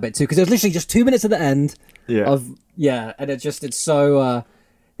you like that bit too, because it was literally just 2 minutes at the end. And it's so.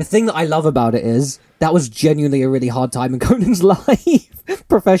 The thing that I love about it is that was genuinely a really hard time in Conan's life,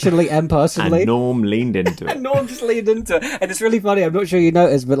 professionally and personally. And Norm leaned into it. And Norm just leaned into it. And it's really funny, I'm not sure you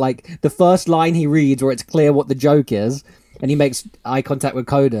noticed, but like the first line he reads where it's clear what the joke is, and he makes eye contact with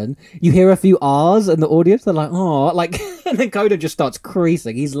Conan, you hear a few R's in the audience, they're like, oh, like, and then Conan just starts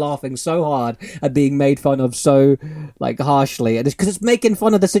creasing. He's laughing so hard at being made fun of so, like, harshly. And it's because it's making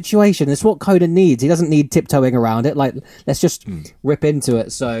fun of the situation. It's what Conan needs. He doesn't need tiptoeing around it. Like, let's just rip into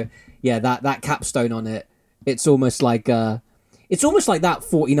it. So, yeah, that capstone on it, it's almost like that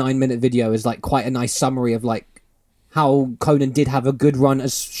 49-minute video is, like, quite a nice summary of, like, how Conan did have a good run.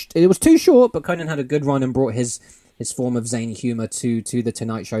 It was too short, but Conan had a good run and brought his form of zany humour to the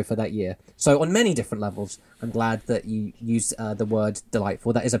Tonight Show for that year. So on many different levels, I'm glad that you used the word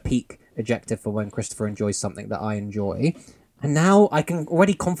delightful. That is a peak adjective for when Christopher enjoys something that I enjoy. And now I can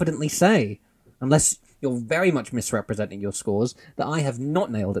already confidently say, unless you're very much misrepresenting your scores, that I have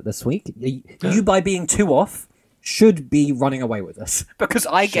not nailed it this week. You, by being 2 off, should be running away with this, because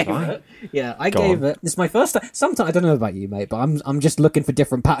I gave it. Yeah, I gave it. This is my first time. Sometimes I don't know about you, mate, but I'm just looking for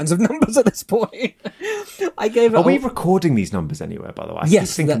different patterns of numbers at this point. I gave it. Are we recording these numbers anywhere, by the way?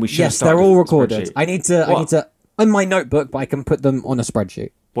 Yes, they're all recorded. I need to in my notebook, but I can put them on a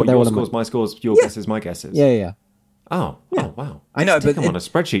spreadsheet. What, your scores, my scores, your guesses, my guesses? Yeah. Oh, wow. I know, but I'm on a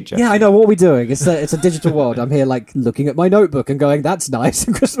spreadsheet, Jeff. Yeah, I know. What are we doing? It's a digital world. I'm here, like, looking at my notebook and going, "That's nice."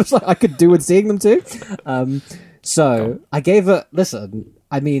 And Christmas, like, I could do with seeing them too. So I gave it. Listen,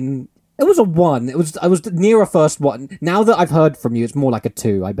 I mean, it was a 1. I was near a first 1. Now that I've heard from you, it's more like a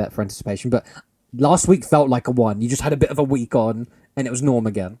 2. I bet, for anticipation. But last week felt like a 1. You just had a bit of a week on, and it was Norm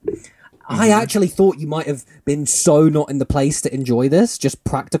again. I actually thought you might have been so not in the place to enjoy this, just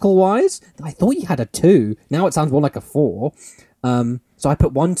practical wise. I thought you had a 2. Now it sounds more like a 4. So I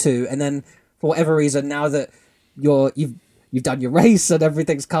put 1, 2, and then for whatever reason, now that you've done your race and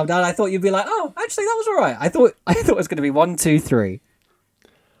everything's calmed down, I thought you'd be like, oh, actually, that was all right. I thought it was going to be 1, 2, 3.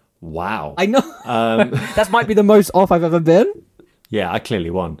 Wow. I know. That might be the most off I've ever been. Yeah, I clearly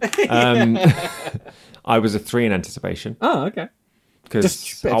won. I was a 3 in anticipation. Oh, okay.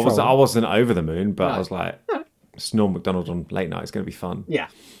 Because I wasn't over the moon, but I was like, it's Norm Macdonald on late night. It's going to be fun. Yeah.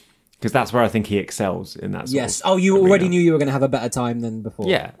 because that's where I think he excels in that. Yes. Oh, you already knew you were going to have a better time than before.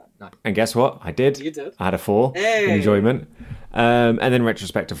 Yeah. No. And guess what? I did. You did. I had a 4 in enjoyment, and then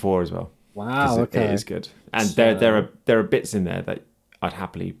retrospect a 4 as well. Wow. Okay. It is good, and there are bits in there that I'd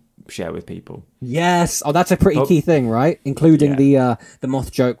happily share with people. Yes. Oh, that's a pretty key thing, right? Including the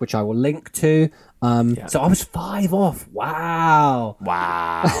moth joke, which I will link to. So I was 5 off. Wow.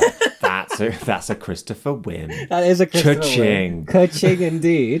 That's a Christopher win. That is a Christopher win. Ka-ching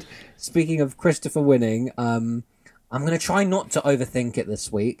indeed. Speaking of Christopher winning, I'm going to try not to overthink it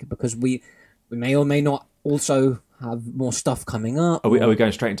this week because we may or may not also have more stuff coming up. Are we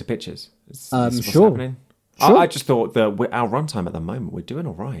going straight into pitches? Sure. Happening? Sure. I just thought that our runtime at the moment, we're doing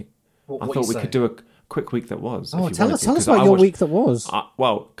all right. I thought we could do a quick week that was. Oh, tell us about your week that was.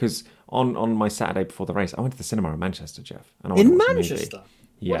 Because on my Saturday before the race, I went to the cinema in Manchester, Jeff. And in Manchester?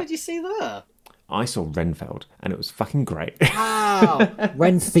 Yeah. What did you see there? I saw Renfield, and it was fucking great. Wow.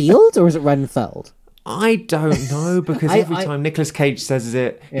 Renfield, or is it Renfeld? I don't know, because every time Nicolas Cage says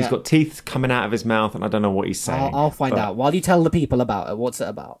it, he's got teeth coming out of his mouth, and I don't know what he's saying. I'll find out. While you tell the people about it, what's it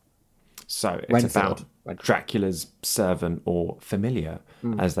about? So it's about Dracula's servant, or familiar,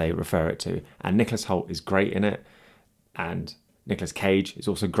 as they refer it to. And Nicholas Hoult is great in it. And Nicolas Cage is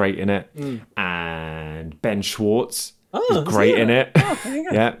also great in it. And Ben Schwartz is great in it.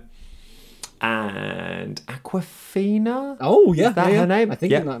 Yeah. And Aquafina. Oh, yeah. Is that her name? I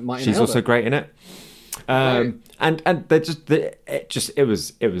think that might she's also great in it. And they're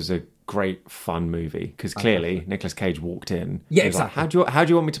it was a great fun movie, because clearly Nicolas Cage walked in. Yeah, exactly. Like, how do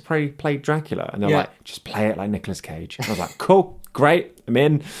you want me to play Dracula? And they're like, just play it like Nicolas Cage. And I was like, cool, great, I'm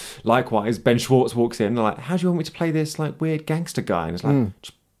in. Likewise, Ben Schwartz walks in. And they're like, how do you want me to play this like weird gangster guy? And it's like,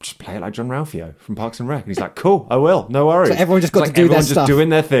 just play it like John Ralphio from Parks and Rec. And he's like, cool, I will, no worries. So everyone just got to do their stuff. Everyone's just doing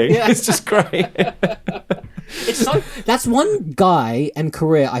their thing. Yeah. It's just great. That's one guy and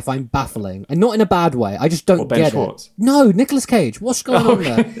career I find baffling, and not in a bad way. I just don't get Schwartz? it. No, Nicolas Cage. What's going on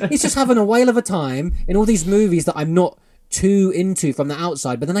there? He's just having a whale of a time in all these movies that I'm not too into from the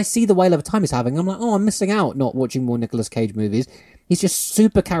outside. But then I see the whale of a time he's having. I'm like, oh, I'm missing out not watching more Nicolas Cage movies. He's just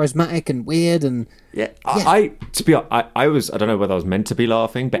super charismatic and weird and I don't know whether I was meant to be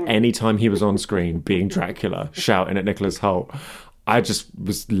laughing, but anytime he was on screen being Dracula shouting at Nicholas Hoult, I just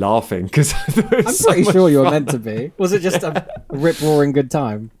was laughing because I'm pretty sure you were meant to be. Was it just a rip-roaring good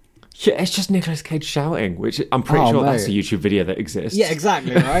time? Yeah, it's just Nicolas Cage shouting, which I'm pretty sure that's a YouTube video that exists. Yeah,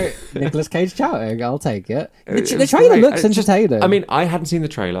 exactly, right? Nicolas Cage shouting, I'll take it. The trailer looks entertaining. I mean, I hadn't seen the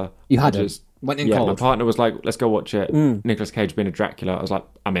trailer. You hadn't? Went in cold. My partner was like, let's go watch it. Nicolas Cage being a Dracula. I was like,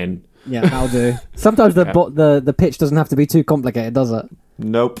 I'm in. Yeah, that'll do. Sometimes the pitch doesn't have to be too complicated, does it?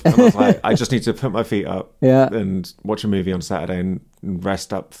 Nope. And I was like, I just need to put my feet up and watch a movie on Saturday and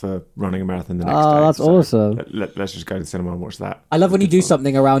rest up for running a marathon the next day. Oh, that's awesome. Let's just go to the cinema and watch that. I love when you do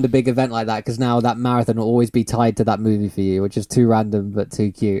something around a big event like that, because now that marathon will always be tied to that movie for you, which is too random but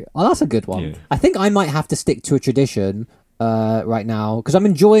too cute. Oh, that's a good one. Yeah. I think I might have to stick to a tradition right now, because I'm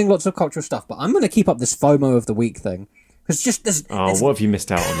enjoying lots of cultural stuff, but I'm going to keep up this FOMO of the week thing. Because there's what have you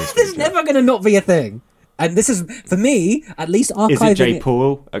missed out on this? There's never going to not be a thing. And this is, for me, at least archiving... Is it Jay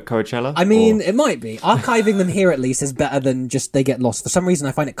Paul at Coachella? I mean, it might be. Archiving them here, at least, is better than just they get lost. For some reason,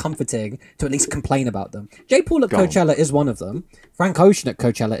 I find it comforting to at least complain about them. Jay Paul at Coachella is one of them. Frank Ocean at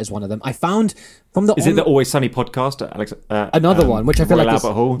Coachella is one of them. I found from the... Is it the Always Sunny podcast at Alex... another one, which I feel like is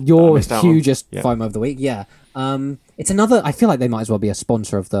your hugest FOMO of the week. Yeah. It's another. I feel like they might as well be a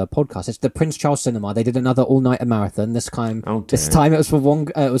sponsor of the podcast. It's the Prince Charles Cinema. They did another all-nighter marathon this time. This time it was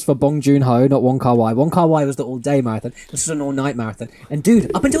for Bong Joon-ho, not Wong Kar-wai. Wong Kar-wai was the all-day marathon. This is an all-night marathon. And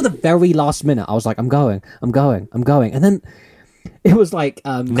dude, up until the very last minute, I was like, I'm going. And then it was like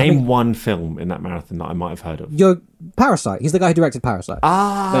name one film in that marathon that I might have heard of. Your Parasite. He's the guy who directed Parasite.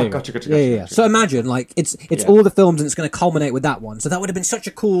 Gotcha. Yeah. So imagine like it's all the films and it's going to culminate with that one. So that would have been such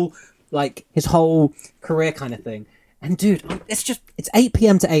a cool, like, his whole career kind of thing. And dude, it's 8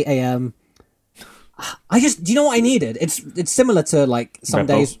 p.m. to 8 a.m. Do you know what I needed? It's similar to like some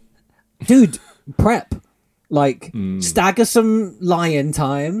days, dude, prep, like stagger some lie-in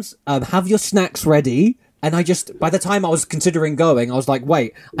times, have your snacks ready. And by the time I was considering going, I was like,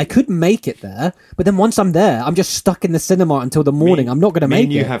 wait, I could make it there. But then once I'm there, I'm just stuck in the cinema until the morning. I'm not going to make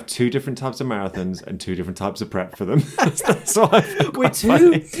it. You have two different types of marathons and two different types of prep for them. That's why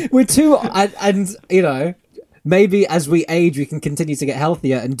we're two, and you know, maybe as we age, we can continue to get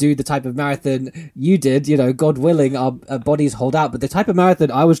healthier and do the type of marathon you did, you know, God willing, our bodies hold out. But the type of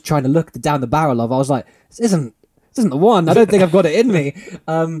marathon I was trying to look down the barrel of, I was like, this isn't isn't the one. I don't think I've got it in me.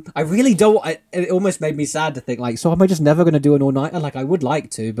 I really don't. It almost made me sad to think, like, so am I just never going to do an all-nighter? Like, I would like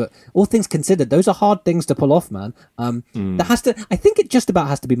to, but all things considered, those are hard things to pull off, man. I think it just about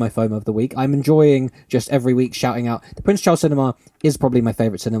has to be my FOMO of the week. I'm enjoying just every week shouting out. The Prince Charles Cinema is probably my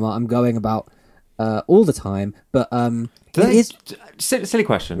favourite cinema. I'm going about all the time, but silly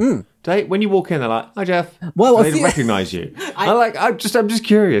question. When you walk in, they're like, "Hi, Jeff." Well, they recognise you. I'm just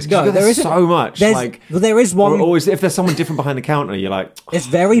curious. There's so much. There is one. Or if there's someone different behind the counter, you're like, it's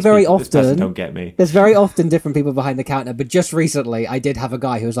very often. This person don't get me. There's very often different people behind the counter. But just recently, I did have a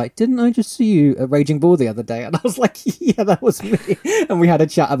guy who was like, "Didn't I just see you at Raging Bull the other day?" And I was like, "Yeah, that was me." And we had a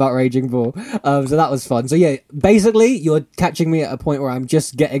chat about Raging Bull. So that was fun. So yeah, basically, you're catching me at a point where I'm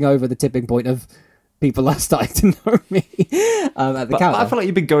just getting over the tipping point of people are starting to know me at the counter. I feel like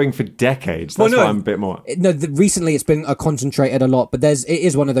you've been going for decades. That's why I'm a bit more. No, recently it's been concentrated a lot, but it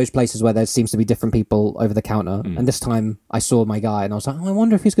is one of those places where there seems to be different people over the counter. And this time I saw my guy and I was like, I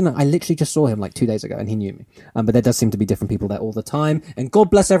wonder if he's going to... I literally just saw him like 2 days ago and he knew me. But there does seem to be different people there all the time. And God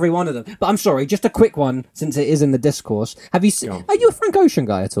bless every one of them. But I'm sorry, just a quick one, since it is in the discourse. Are you a Frank Ocean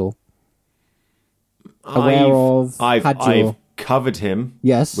guy at all? I've covered him,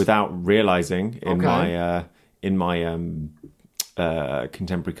 yes, without realizing in my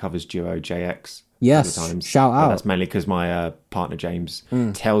contemporary covers duo JX. Yes, times. Shout out. That's mainly because my partner James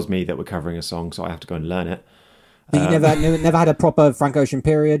tells me that we're covering a song, so I have to go and learn it. But you never had a proper Frank Ocean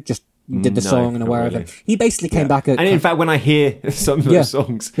period. Just did the song and aware of it. He basically came back at... And in fact, when I hear some of those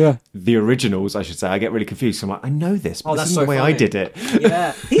songs, the originals, I should say, I get really confused. So I'm like, I know this, but this is the way I did it.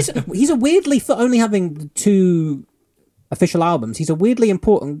 Yeah, he's a weirdly, for only having 2 official albums, he's a weirdly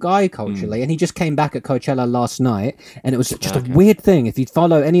important guy culturally, and he just came back at Coachella last night, and it was just a weird thing. If you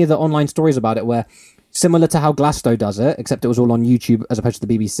follow any of the online stories about it, where similar to how Glasto does it, except it was all on YouTube as opposed to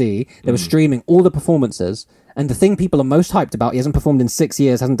the BBC, they were streaming all the performances, and the thing people are most hyped about, he hasn't performed in 6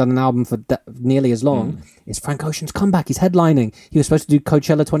 years, hasn't done an album for nearly as long, is Frank Ocean's comeback. He's headlining. He was supposed to do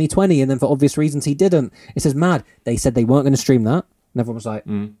Coachella 2020, and then for obvious reasons he didn't. It's just mad. They said they weren't going to stream that, and everyone was like,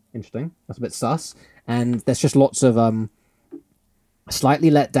 interesting, that's a bit sus. And there's just lots of slightly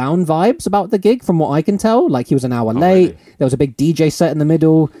let down vibes about the gig from what I can tell. Like, he was an hour late. Really? There was a big DJ set in the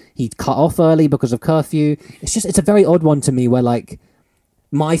middle. He cut off early because of curfew. It's a very odd one to me, where like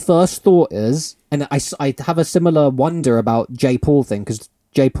my first thought is, and I have a similar wonder about J. Paul thing, because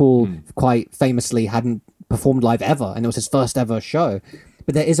J. Paul quite famously hadn't performed live ever, and it was his first ever show.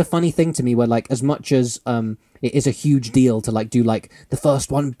 But there is a funny thing to me where, like, as much as it is a huge deal to like do like the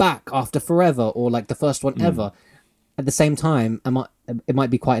first one back after forever, or like the first one ever, at the same time, it might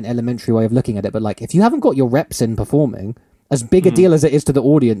be quite an elementary way of looking at it, but like, if you haven't got your reps in performing, as big a deal as it is to the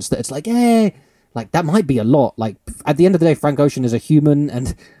audience, that it's like, hey, like, that might be a lot. Like, at the end of the day, Frank Ocean is a human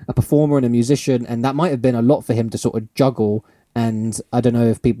and a performer and a musician, and that might have been a lot for him to sort of juggle. And I don't know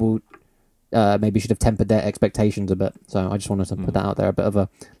if people maybe should have tempered their expectations a bit. So I just wanted to put that out there, a bit of a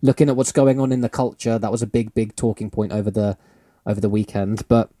looking at what's going on in the culture. That was a big talking point over the weekend.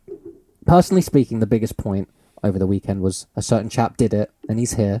 But personally speaking, the biggest point over the weekend was a certain chap did it, and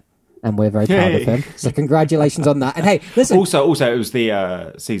he's here, and we're very proud of him. So congratulations on that. And hey, listen. Also, it was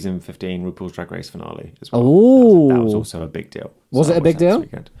the season 15 RuPaul's Drag Race finale as well. Oh, that was also a big deal. Was it a big deal?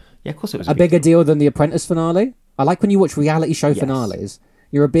 Yeah, of course it was. A bigger deal than the Apprentice finale. I like when you watch reality show finales.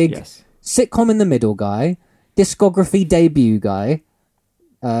 You're a big sitcom in the middle guy, discography debut guy,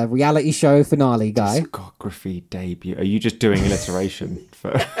 reality show finale guy. Discography debut. Are you just doing alliteration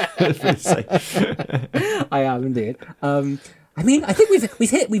for the sake? I am indeed. I mean, I think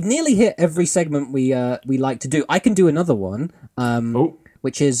we've nearly hit every segment we like to do. I can do another one.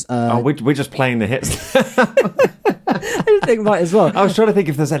 Which is we're just playing the hits. I think might as well. I was trying to think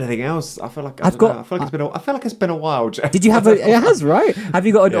if there's anything else. I feel like it's been a while, Jeff. Did you have it has, right? Have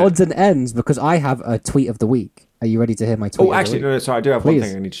you got an odds and ends? Because I have a tweet of the week. Are you ready to hear my tweet? Oh, actually, no, sorry, I do have one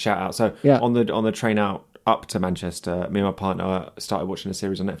thing I need to shout out. So on the train up to Manchester, me and my partner started watching a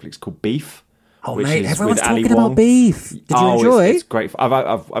series on Netflix called Beef. Oh, mate, everyone's talking about Beef. Did you enjoy? It's great.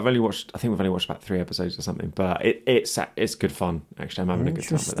 I've only watched. I think we've only watched about 3 episodes or something, but it's good fun. Actually, I'm having a good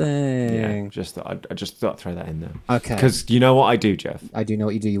time with it. Yeah, I just thought I'd throw that in there. Okay, because you know what I do, Jeff. I do know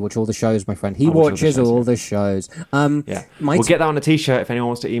what you do. You watch all the shows, my friend. He watches all the shows. We'll get that on a T-shirt if anyone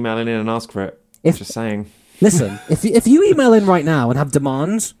wants to email in and ask for it. Just saying. Listen, if you email in right now and have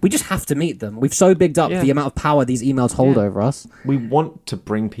demands, we just have to meet them. We've so bigged up the amount of power these emails hold over us. We want to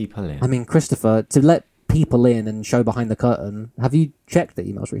bring people in. I mean, Christopher, to let people in and show behind the curtain, have you checked the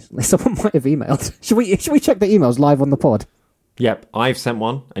emails recently? Someone might have emailed. Should we check the emails live on the pod? Yep, I've sent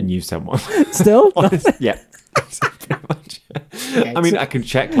one and you've sent one. Still? Yeah. Pretty much. Okay, I mean, I can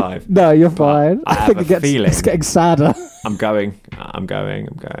check live. No, you're fine. I have a feeling. It's getting sadder. I'm going.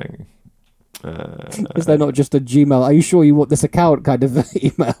 Is there not just a Gmail? Are you sure you want this account kind of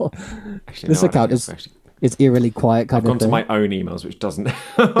email? Actually, this account is eerily quiet kind I've of gone thing. to my own emails, which doesn't.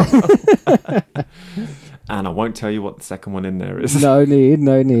 And I won't tell you what the second one in there is. No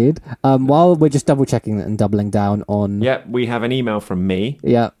need. While we're just double checking and doubling down on. Yeah, we have an email from me.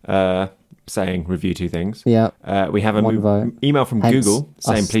 Yeah. Saying review 2 things. Yeah. We have an email from Hence, Google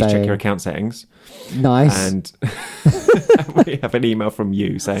saying please check your account settings. Nice. And we have an email from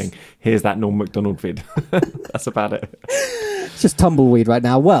you saying here's that Norm Macdonald vid. That's about it. It's just tumbleweed right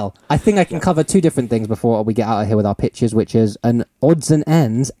now. Well, I think I can cover 2 different things before we get out of here with our pitches, which is an odds and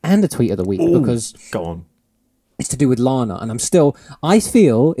ends and a tweet of the week. Because go on. It's to do with Lana, and I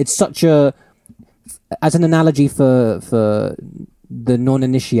feel it's such a, as an analogy for the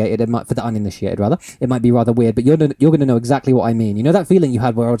non-initiated, for the uninitiated rather, it might be rather weird, but you're going to know exactly what I mean. You know that feeling you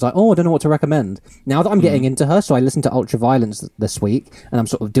had where I was like, oh, I don't know what to recommend. Now that I'm getting into her, so I listened to Ultraviolence this week, and I'm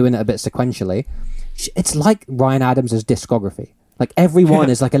sort of doing it a bit sequentially. It's like Ryan Adams' discography. Like everyone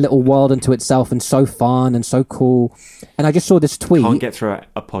is like a little world unto itself and so fun and so cool. And I just saw this tweet. Can't get through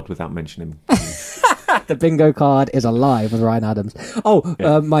a pod without mentioning him. The bingo card is alive with Ryan Adams.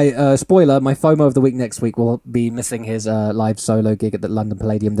 My spoiler, my FOMO of the week next week will be missing his live solo gig at the London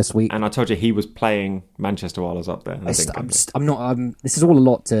Palladium this week. And I told you he was playing Manchester while I was up there. I'm not. This is all a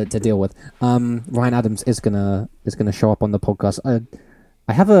lot to deal with. Ryan Adams is gonna show up on the podcast.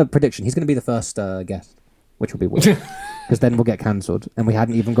 I have a prediction. He's gonna be the first guest, which will be weird. Because then we'll get cancelled, and we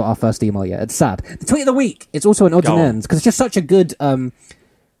hadn't even got our first email yet. It's sad. The tweet of the week. It's also an odds and ends because it's just such a good.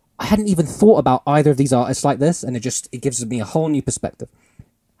 I hadn't even thought about either of these artists like this, and it gives me a whole new perspective.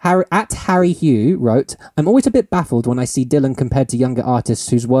 Harry Hugh wrote, I'm always a bit baffled when I see Dylan compared to younger artists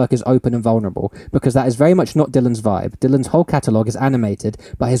whose work is open and vulnerable, because that is very much not Dylan's vibe. Dylan's whole catalogue is animated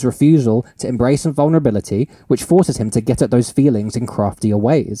by his refusal to embrace vulnerability, which forces him to get at those feelings in craftier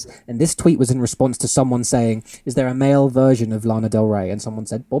ways. And this tweet was in response to someone saying, is there a male version of Lana Del Rey? And someone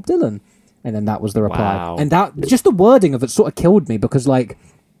said, Bob Dylan. And then that was the reply. Wow. And that, just the wording of it sort of killed me, because like,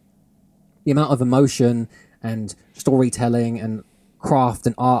 the amount of emotion and storytelling and craft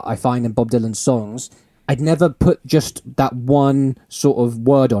and art I find in Bob Dylan's songs, I'd never put just that one sort of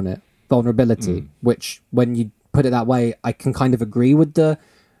word on it, vulnerability, which when you put it that way, I can kind of agree with the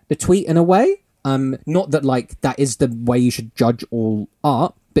tweet in a way. Not that like that is the way you should judge all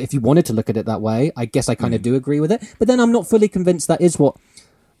art, but if you wanted to look at it that way, I guess I kind of do agree with it. But then I'm not fully convinced that is what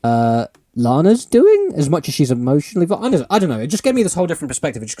Lana's doing, as much as she's emotionally. I don't know. It just gave me this whole different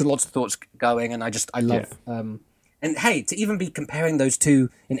perspective. It just got lots of thoughts going, and I love. Yeah. And hey, to even be comparing those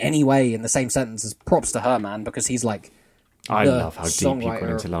two in any way in the same sentence is props to her, man, because he's like. I love how deep you've gone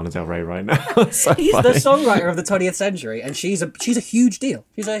into Lana Del Rey right now. So he's the songwriter of the 20th century, and she's a huge deal.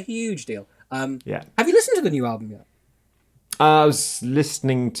 She's a huge deal. Yeah. Have you listened to the new album yet? I was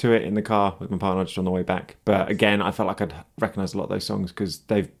listening to it in the car with my partner just on the way back, but again, I felt like I'd recognise a lot of those songs because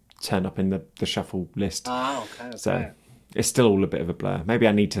they've turned up in the shuffle list. Oh, okay. So it's still all a bit of a blur. Maybe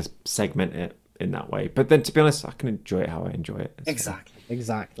I need to segment it in that way. But then, to be honest, I can enjoy it how I enjoy it.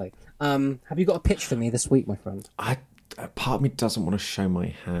 Exactly. Have you got a pitch for me this week, my friend? Part of me doesn't want to show my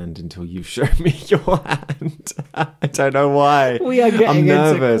hand until you show me your hand. I don't know why. We are getting I'm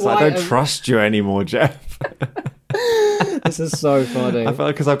nervous. Into I don't trust you anymore, Jeff. This is so funny. I feel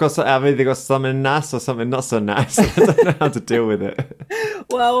like because I've either got something nice or something not so nice. I don't know how to deal with it.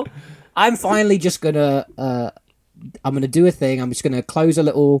 Well, I'm finally just gonna I'm gonna do a thing. I'm just gonna close a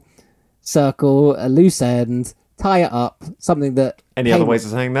little circle, a loose end, tie it up, something that. Any other ways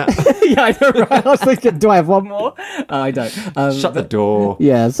of saying that? Yeah, I know, right? I was thinking, do I have one more? I don't. Shut the door.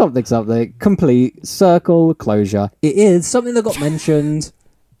 Yeah, something. Complete circle closure. It is something that got mentioned.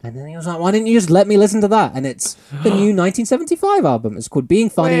 And then he was like, why didn't you just let me listen to that? And it's the new 1975 album. It's called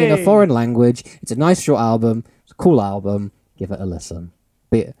Being Funny in a Foreign Language. It's a nice short album. It's a cool album. Give it a listen.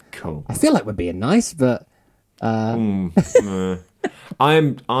 Cool. I feel like we're being nice, but... I am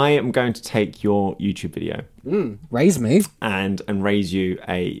going to take your YouTube video. Raise me. And raise you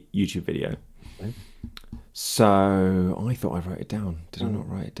a YouTube video. Okay. So I thought I wrote it down. Did I not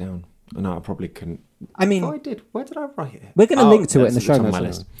write it down? No, I probably couldn't. I mean, I did. Where did I write it? We're going to link to it in the show notes. On my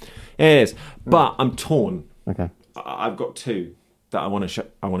list. It is, but I'm torn. Okay. I've got two that I want to share.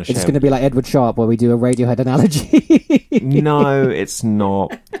 It's going to be like Edward Sharp, where we do a Radiohead analogy. No, it's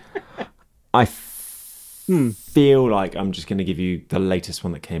not. feel like I'm just going to give you the latest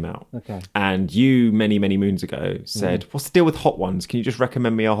one that came out. Okay. And you, many, many moons ago, said, what's the deal with hot ones? Can you just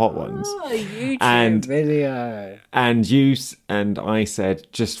recommend me a hot ones? YouTube video. And and I said,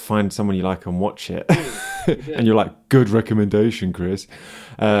 just find someone you like and watch it. And you're like, good recommendation, Chris.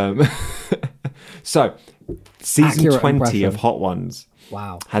 So, season Accurate 20 impression. of Hot Ones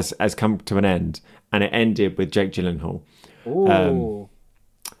has come to an end. And it ended with Jake Gyllenhaal. Ooh.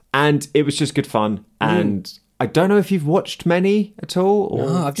 And it was just good fun. And I don't know if you've watched many at all. Or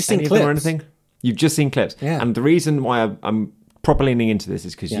no, I've just seen clips. Or anything. You've just seen clips. Yeah. And the reason why I'm properly leaning into this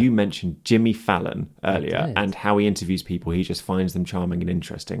is because you mentioned Jimmy Fallon earlier and how he interviews people. He just finds them charming and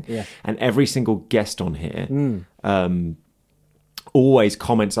interesting. Yeah. And every single guest on here always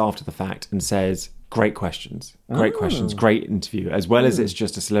comments after the fact and says, great questions, great interview, as well as it's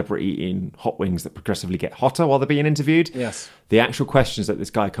just a celebrity in hot wings that progressively get hotter while they're being interviewed. Yes. The actual questions that this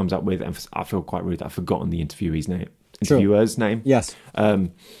guy comes up with, and I feel quite rude that I've forgotten the interviewer's name. Yes.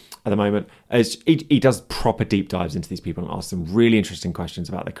 At the moment, as he does proper deep dives into these people and asks them really interesting questions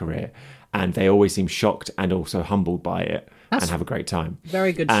about their career, and they always seem shocked and also humbled by it and have a great time.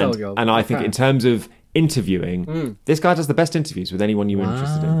 Very good show job. And I think in terms of interviewing, this guy does the best interviews with anyone you're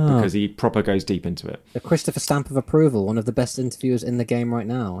interested in because he proper goes deep into it. The Christopher stamp of approval, one of the best interviewers in the game right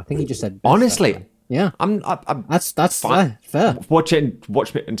now. I think he just said best, honestly. actually. Yeah, I'm that's fair. Watch it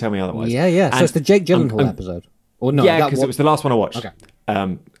and tell me otherwise. Yeah. So it's the Jake Gyllenhaal episode, or no? Yeah, because it was the last one I watched. Okay.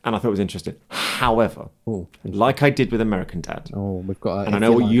 And I thought it was interesting. However, like I did with American Dad. We've got. And I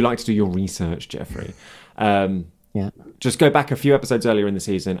know you like to do your research, Jeffrey. Yeah. Just go back a few episodes earlier in the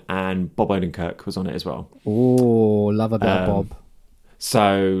season, and Bob Odenkirk was on it as well. Oh, love a bit of Bob.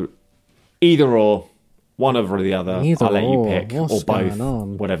 So either or, one over or the other. Either I'll let you or. pick, What's or both, going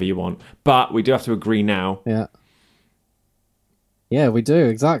on? whatever you want. But we do have to agree now. Yeah. Yeah, we do,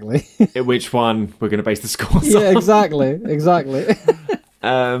 exactly. Which one we're going to base the scores on. Yeah, exactly.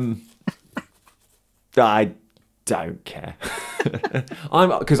 I don't care.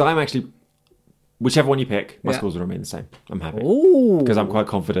 I'm actually, whichever one you pick, my scores will remain the same. I'm happy because I'm quite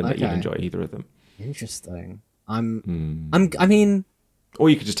confident that you'll enjoy either of them. Interesting. I mean, or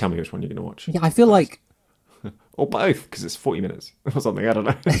you could just tell me which one you're going to watch. Yeah, I feel like, or both, because it's 40 minutes or something. I don't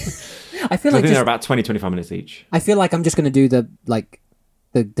know. I feel like they're about 20-25 minutes each. I feel like I'm just going to do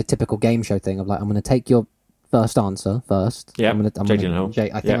the typical game show thing of like, I'm going to take your first answer first. Yeah, I'm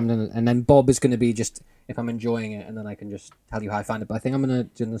gonna, and then Bob is going to be just if I'm enjoying it, and then I can just tell you how I find it. But I think I'm going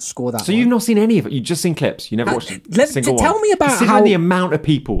to score that. So you've not seen any of it? You've just seen clips. You never watched a single one. Tell me about how the amount of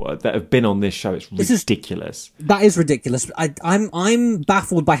people that have been on this show. It's ridiculous. That is ridiculous. I'm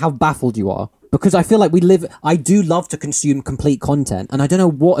baffled by how baffled you are. Because I feel like I do love to consume complete content, and I don't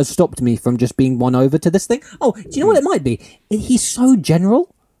know what has stopped me from just being won over to this thing. Oh, do you know what it might be? He's so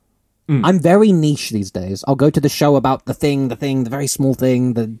general. I'm very niche these days. I'll go to the show about the very small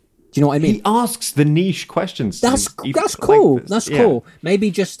thing, do you know what I mean? He asks the niche questions. That's cool. That's cool. Maybe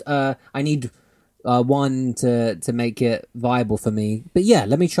just, I need one to make it viable for me. But yeah,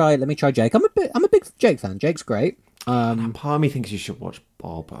 let me try Jake. I'm a big Jake fan. Jake's great. Part of me thinks you should watch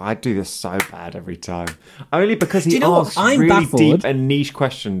Bob. I do this so bad every time. Only because he asks deep and niche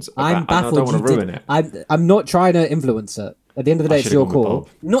questions. I'm baffled. I don't want to ruin it. I'm not trying to influence it. At the end of the day, it's your call.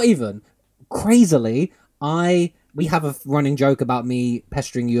 Not even. Crazily, we have a running joke about me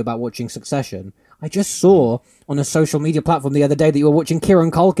pestering you about watching Succession. I just saw on a social media platform the other day that you were watching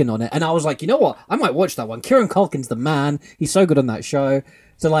Kieran Culkin on it, and I was like, you know what? I might watch that one. Kieran Culkin's the man. He's so good on that show.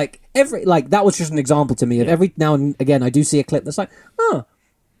 So that was just an example to me of every now and again I do see a clip that's like, oh,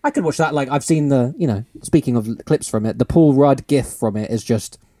 I could watch that. Like I've seen speaking of clips from it, the Paul Rudd gif from it is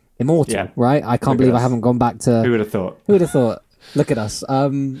just immortal, right? I can't believe I haven't gone back to. Who would have thought? Look at us.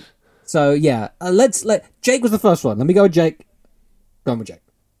 So yeah, Jake was the first one. Let me go with Jake. Going with Jake.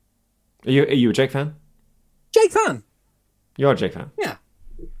 Are you a Jake fan? Jake fan. You're a Jake fan. Yeah.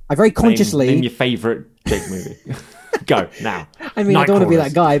 I very consciously name your favourite Jake movie. Go now. I mean, I don't want to be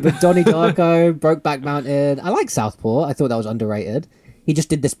that guy, but Donnie Darko, Brokeback Mountain. I like Southpaw. I thought that was underrated. He just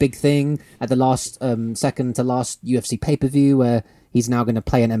did this big thing at the last second to last UFC pay-per-view where he's now going to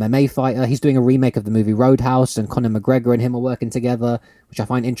play an MMA fighter. He's doing a remake of the movie Roadhouse, and Conor McGregor and him are working together, which I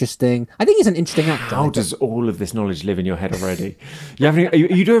find interesting. I think he's an interesting actor. How does all of this knowledge live in your head already? Are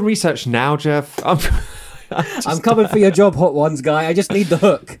you doing research now, Jeff? I'm coming for your job, Hot Ones guy. I just need the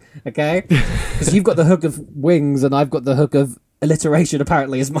hook, okay? Because you've got the hook of wings, and I've got the hook of alliteration.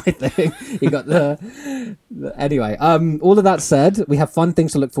 Apparently, is my thing. You got the anyway. All of that said, we have fun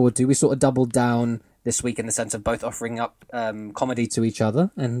things to look forward to. We sort of doubled down this week in the sense of both offering up comedy to each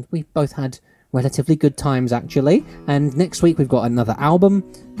other, and we both had relatively good times, actually. And next week we've got another album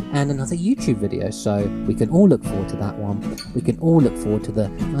and another YouTube video, so we can all look forward to that one. We can all look forward to the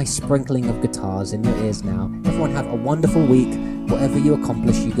nice sprinkling of guitars in your ears now. Everyone have a wonderful week. Whatever you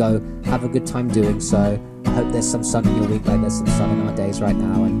accomplish, you go have a good time doing so. I hope there's some sun in your week like there's some sun in our days right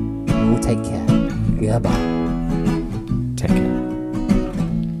now, and we will take care. Goodbye. Take care.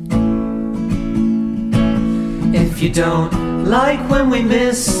 If you don't like when we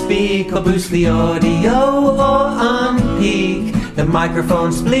misspeak or boost the audio or unpeak, the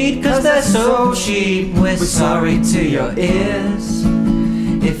microphones bleed cause they're so cheap. We're sorry to your ears.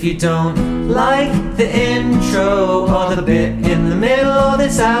 If you don't like the intro or the bit in the middle or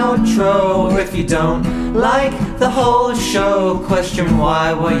this outro, or if you don't like the whole show, question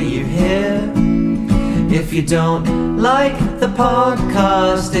why were you here? If you don't like the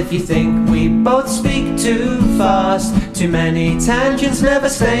podcast, if you think we both speak too fast, too many tangents never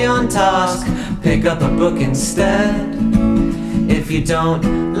stay on task, pick up a book instead. If you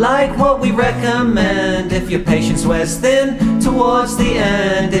don't like what we recommend, if your patience wears thin towards the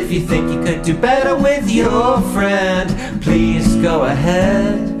end, if you think you could do better with your friend, please go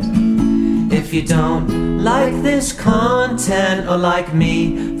ahead. If you don't like this content or like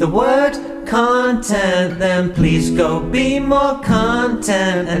me, the word content, then please go be more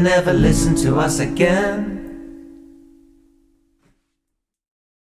content and never listen to us again.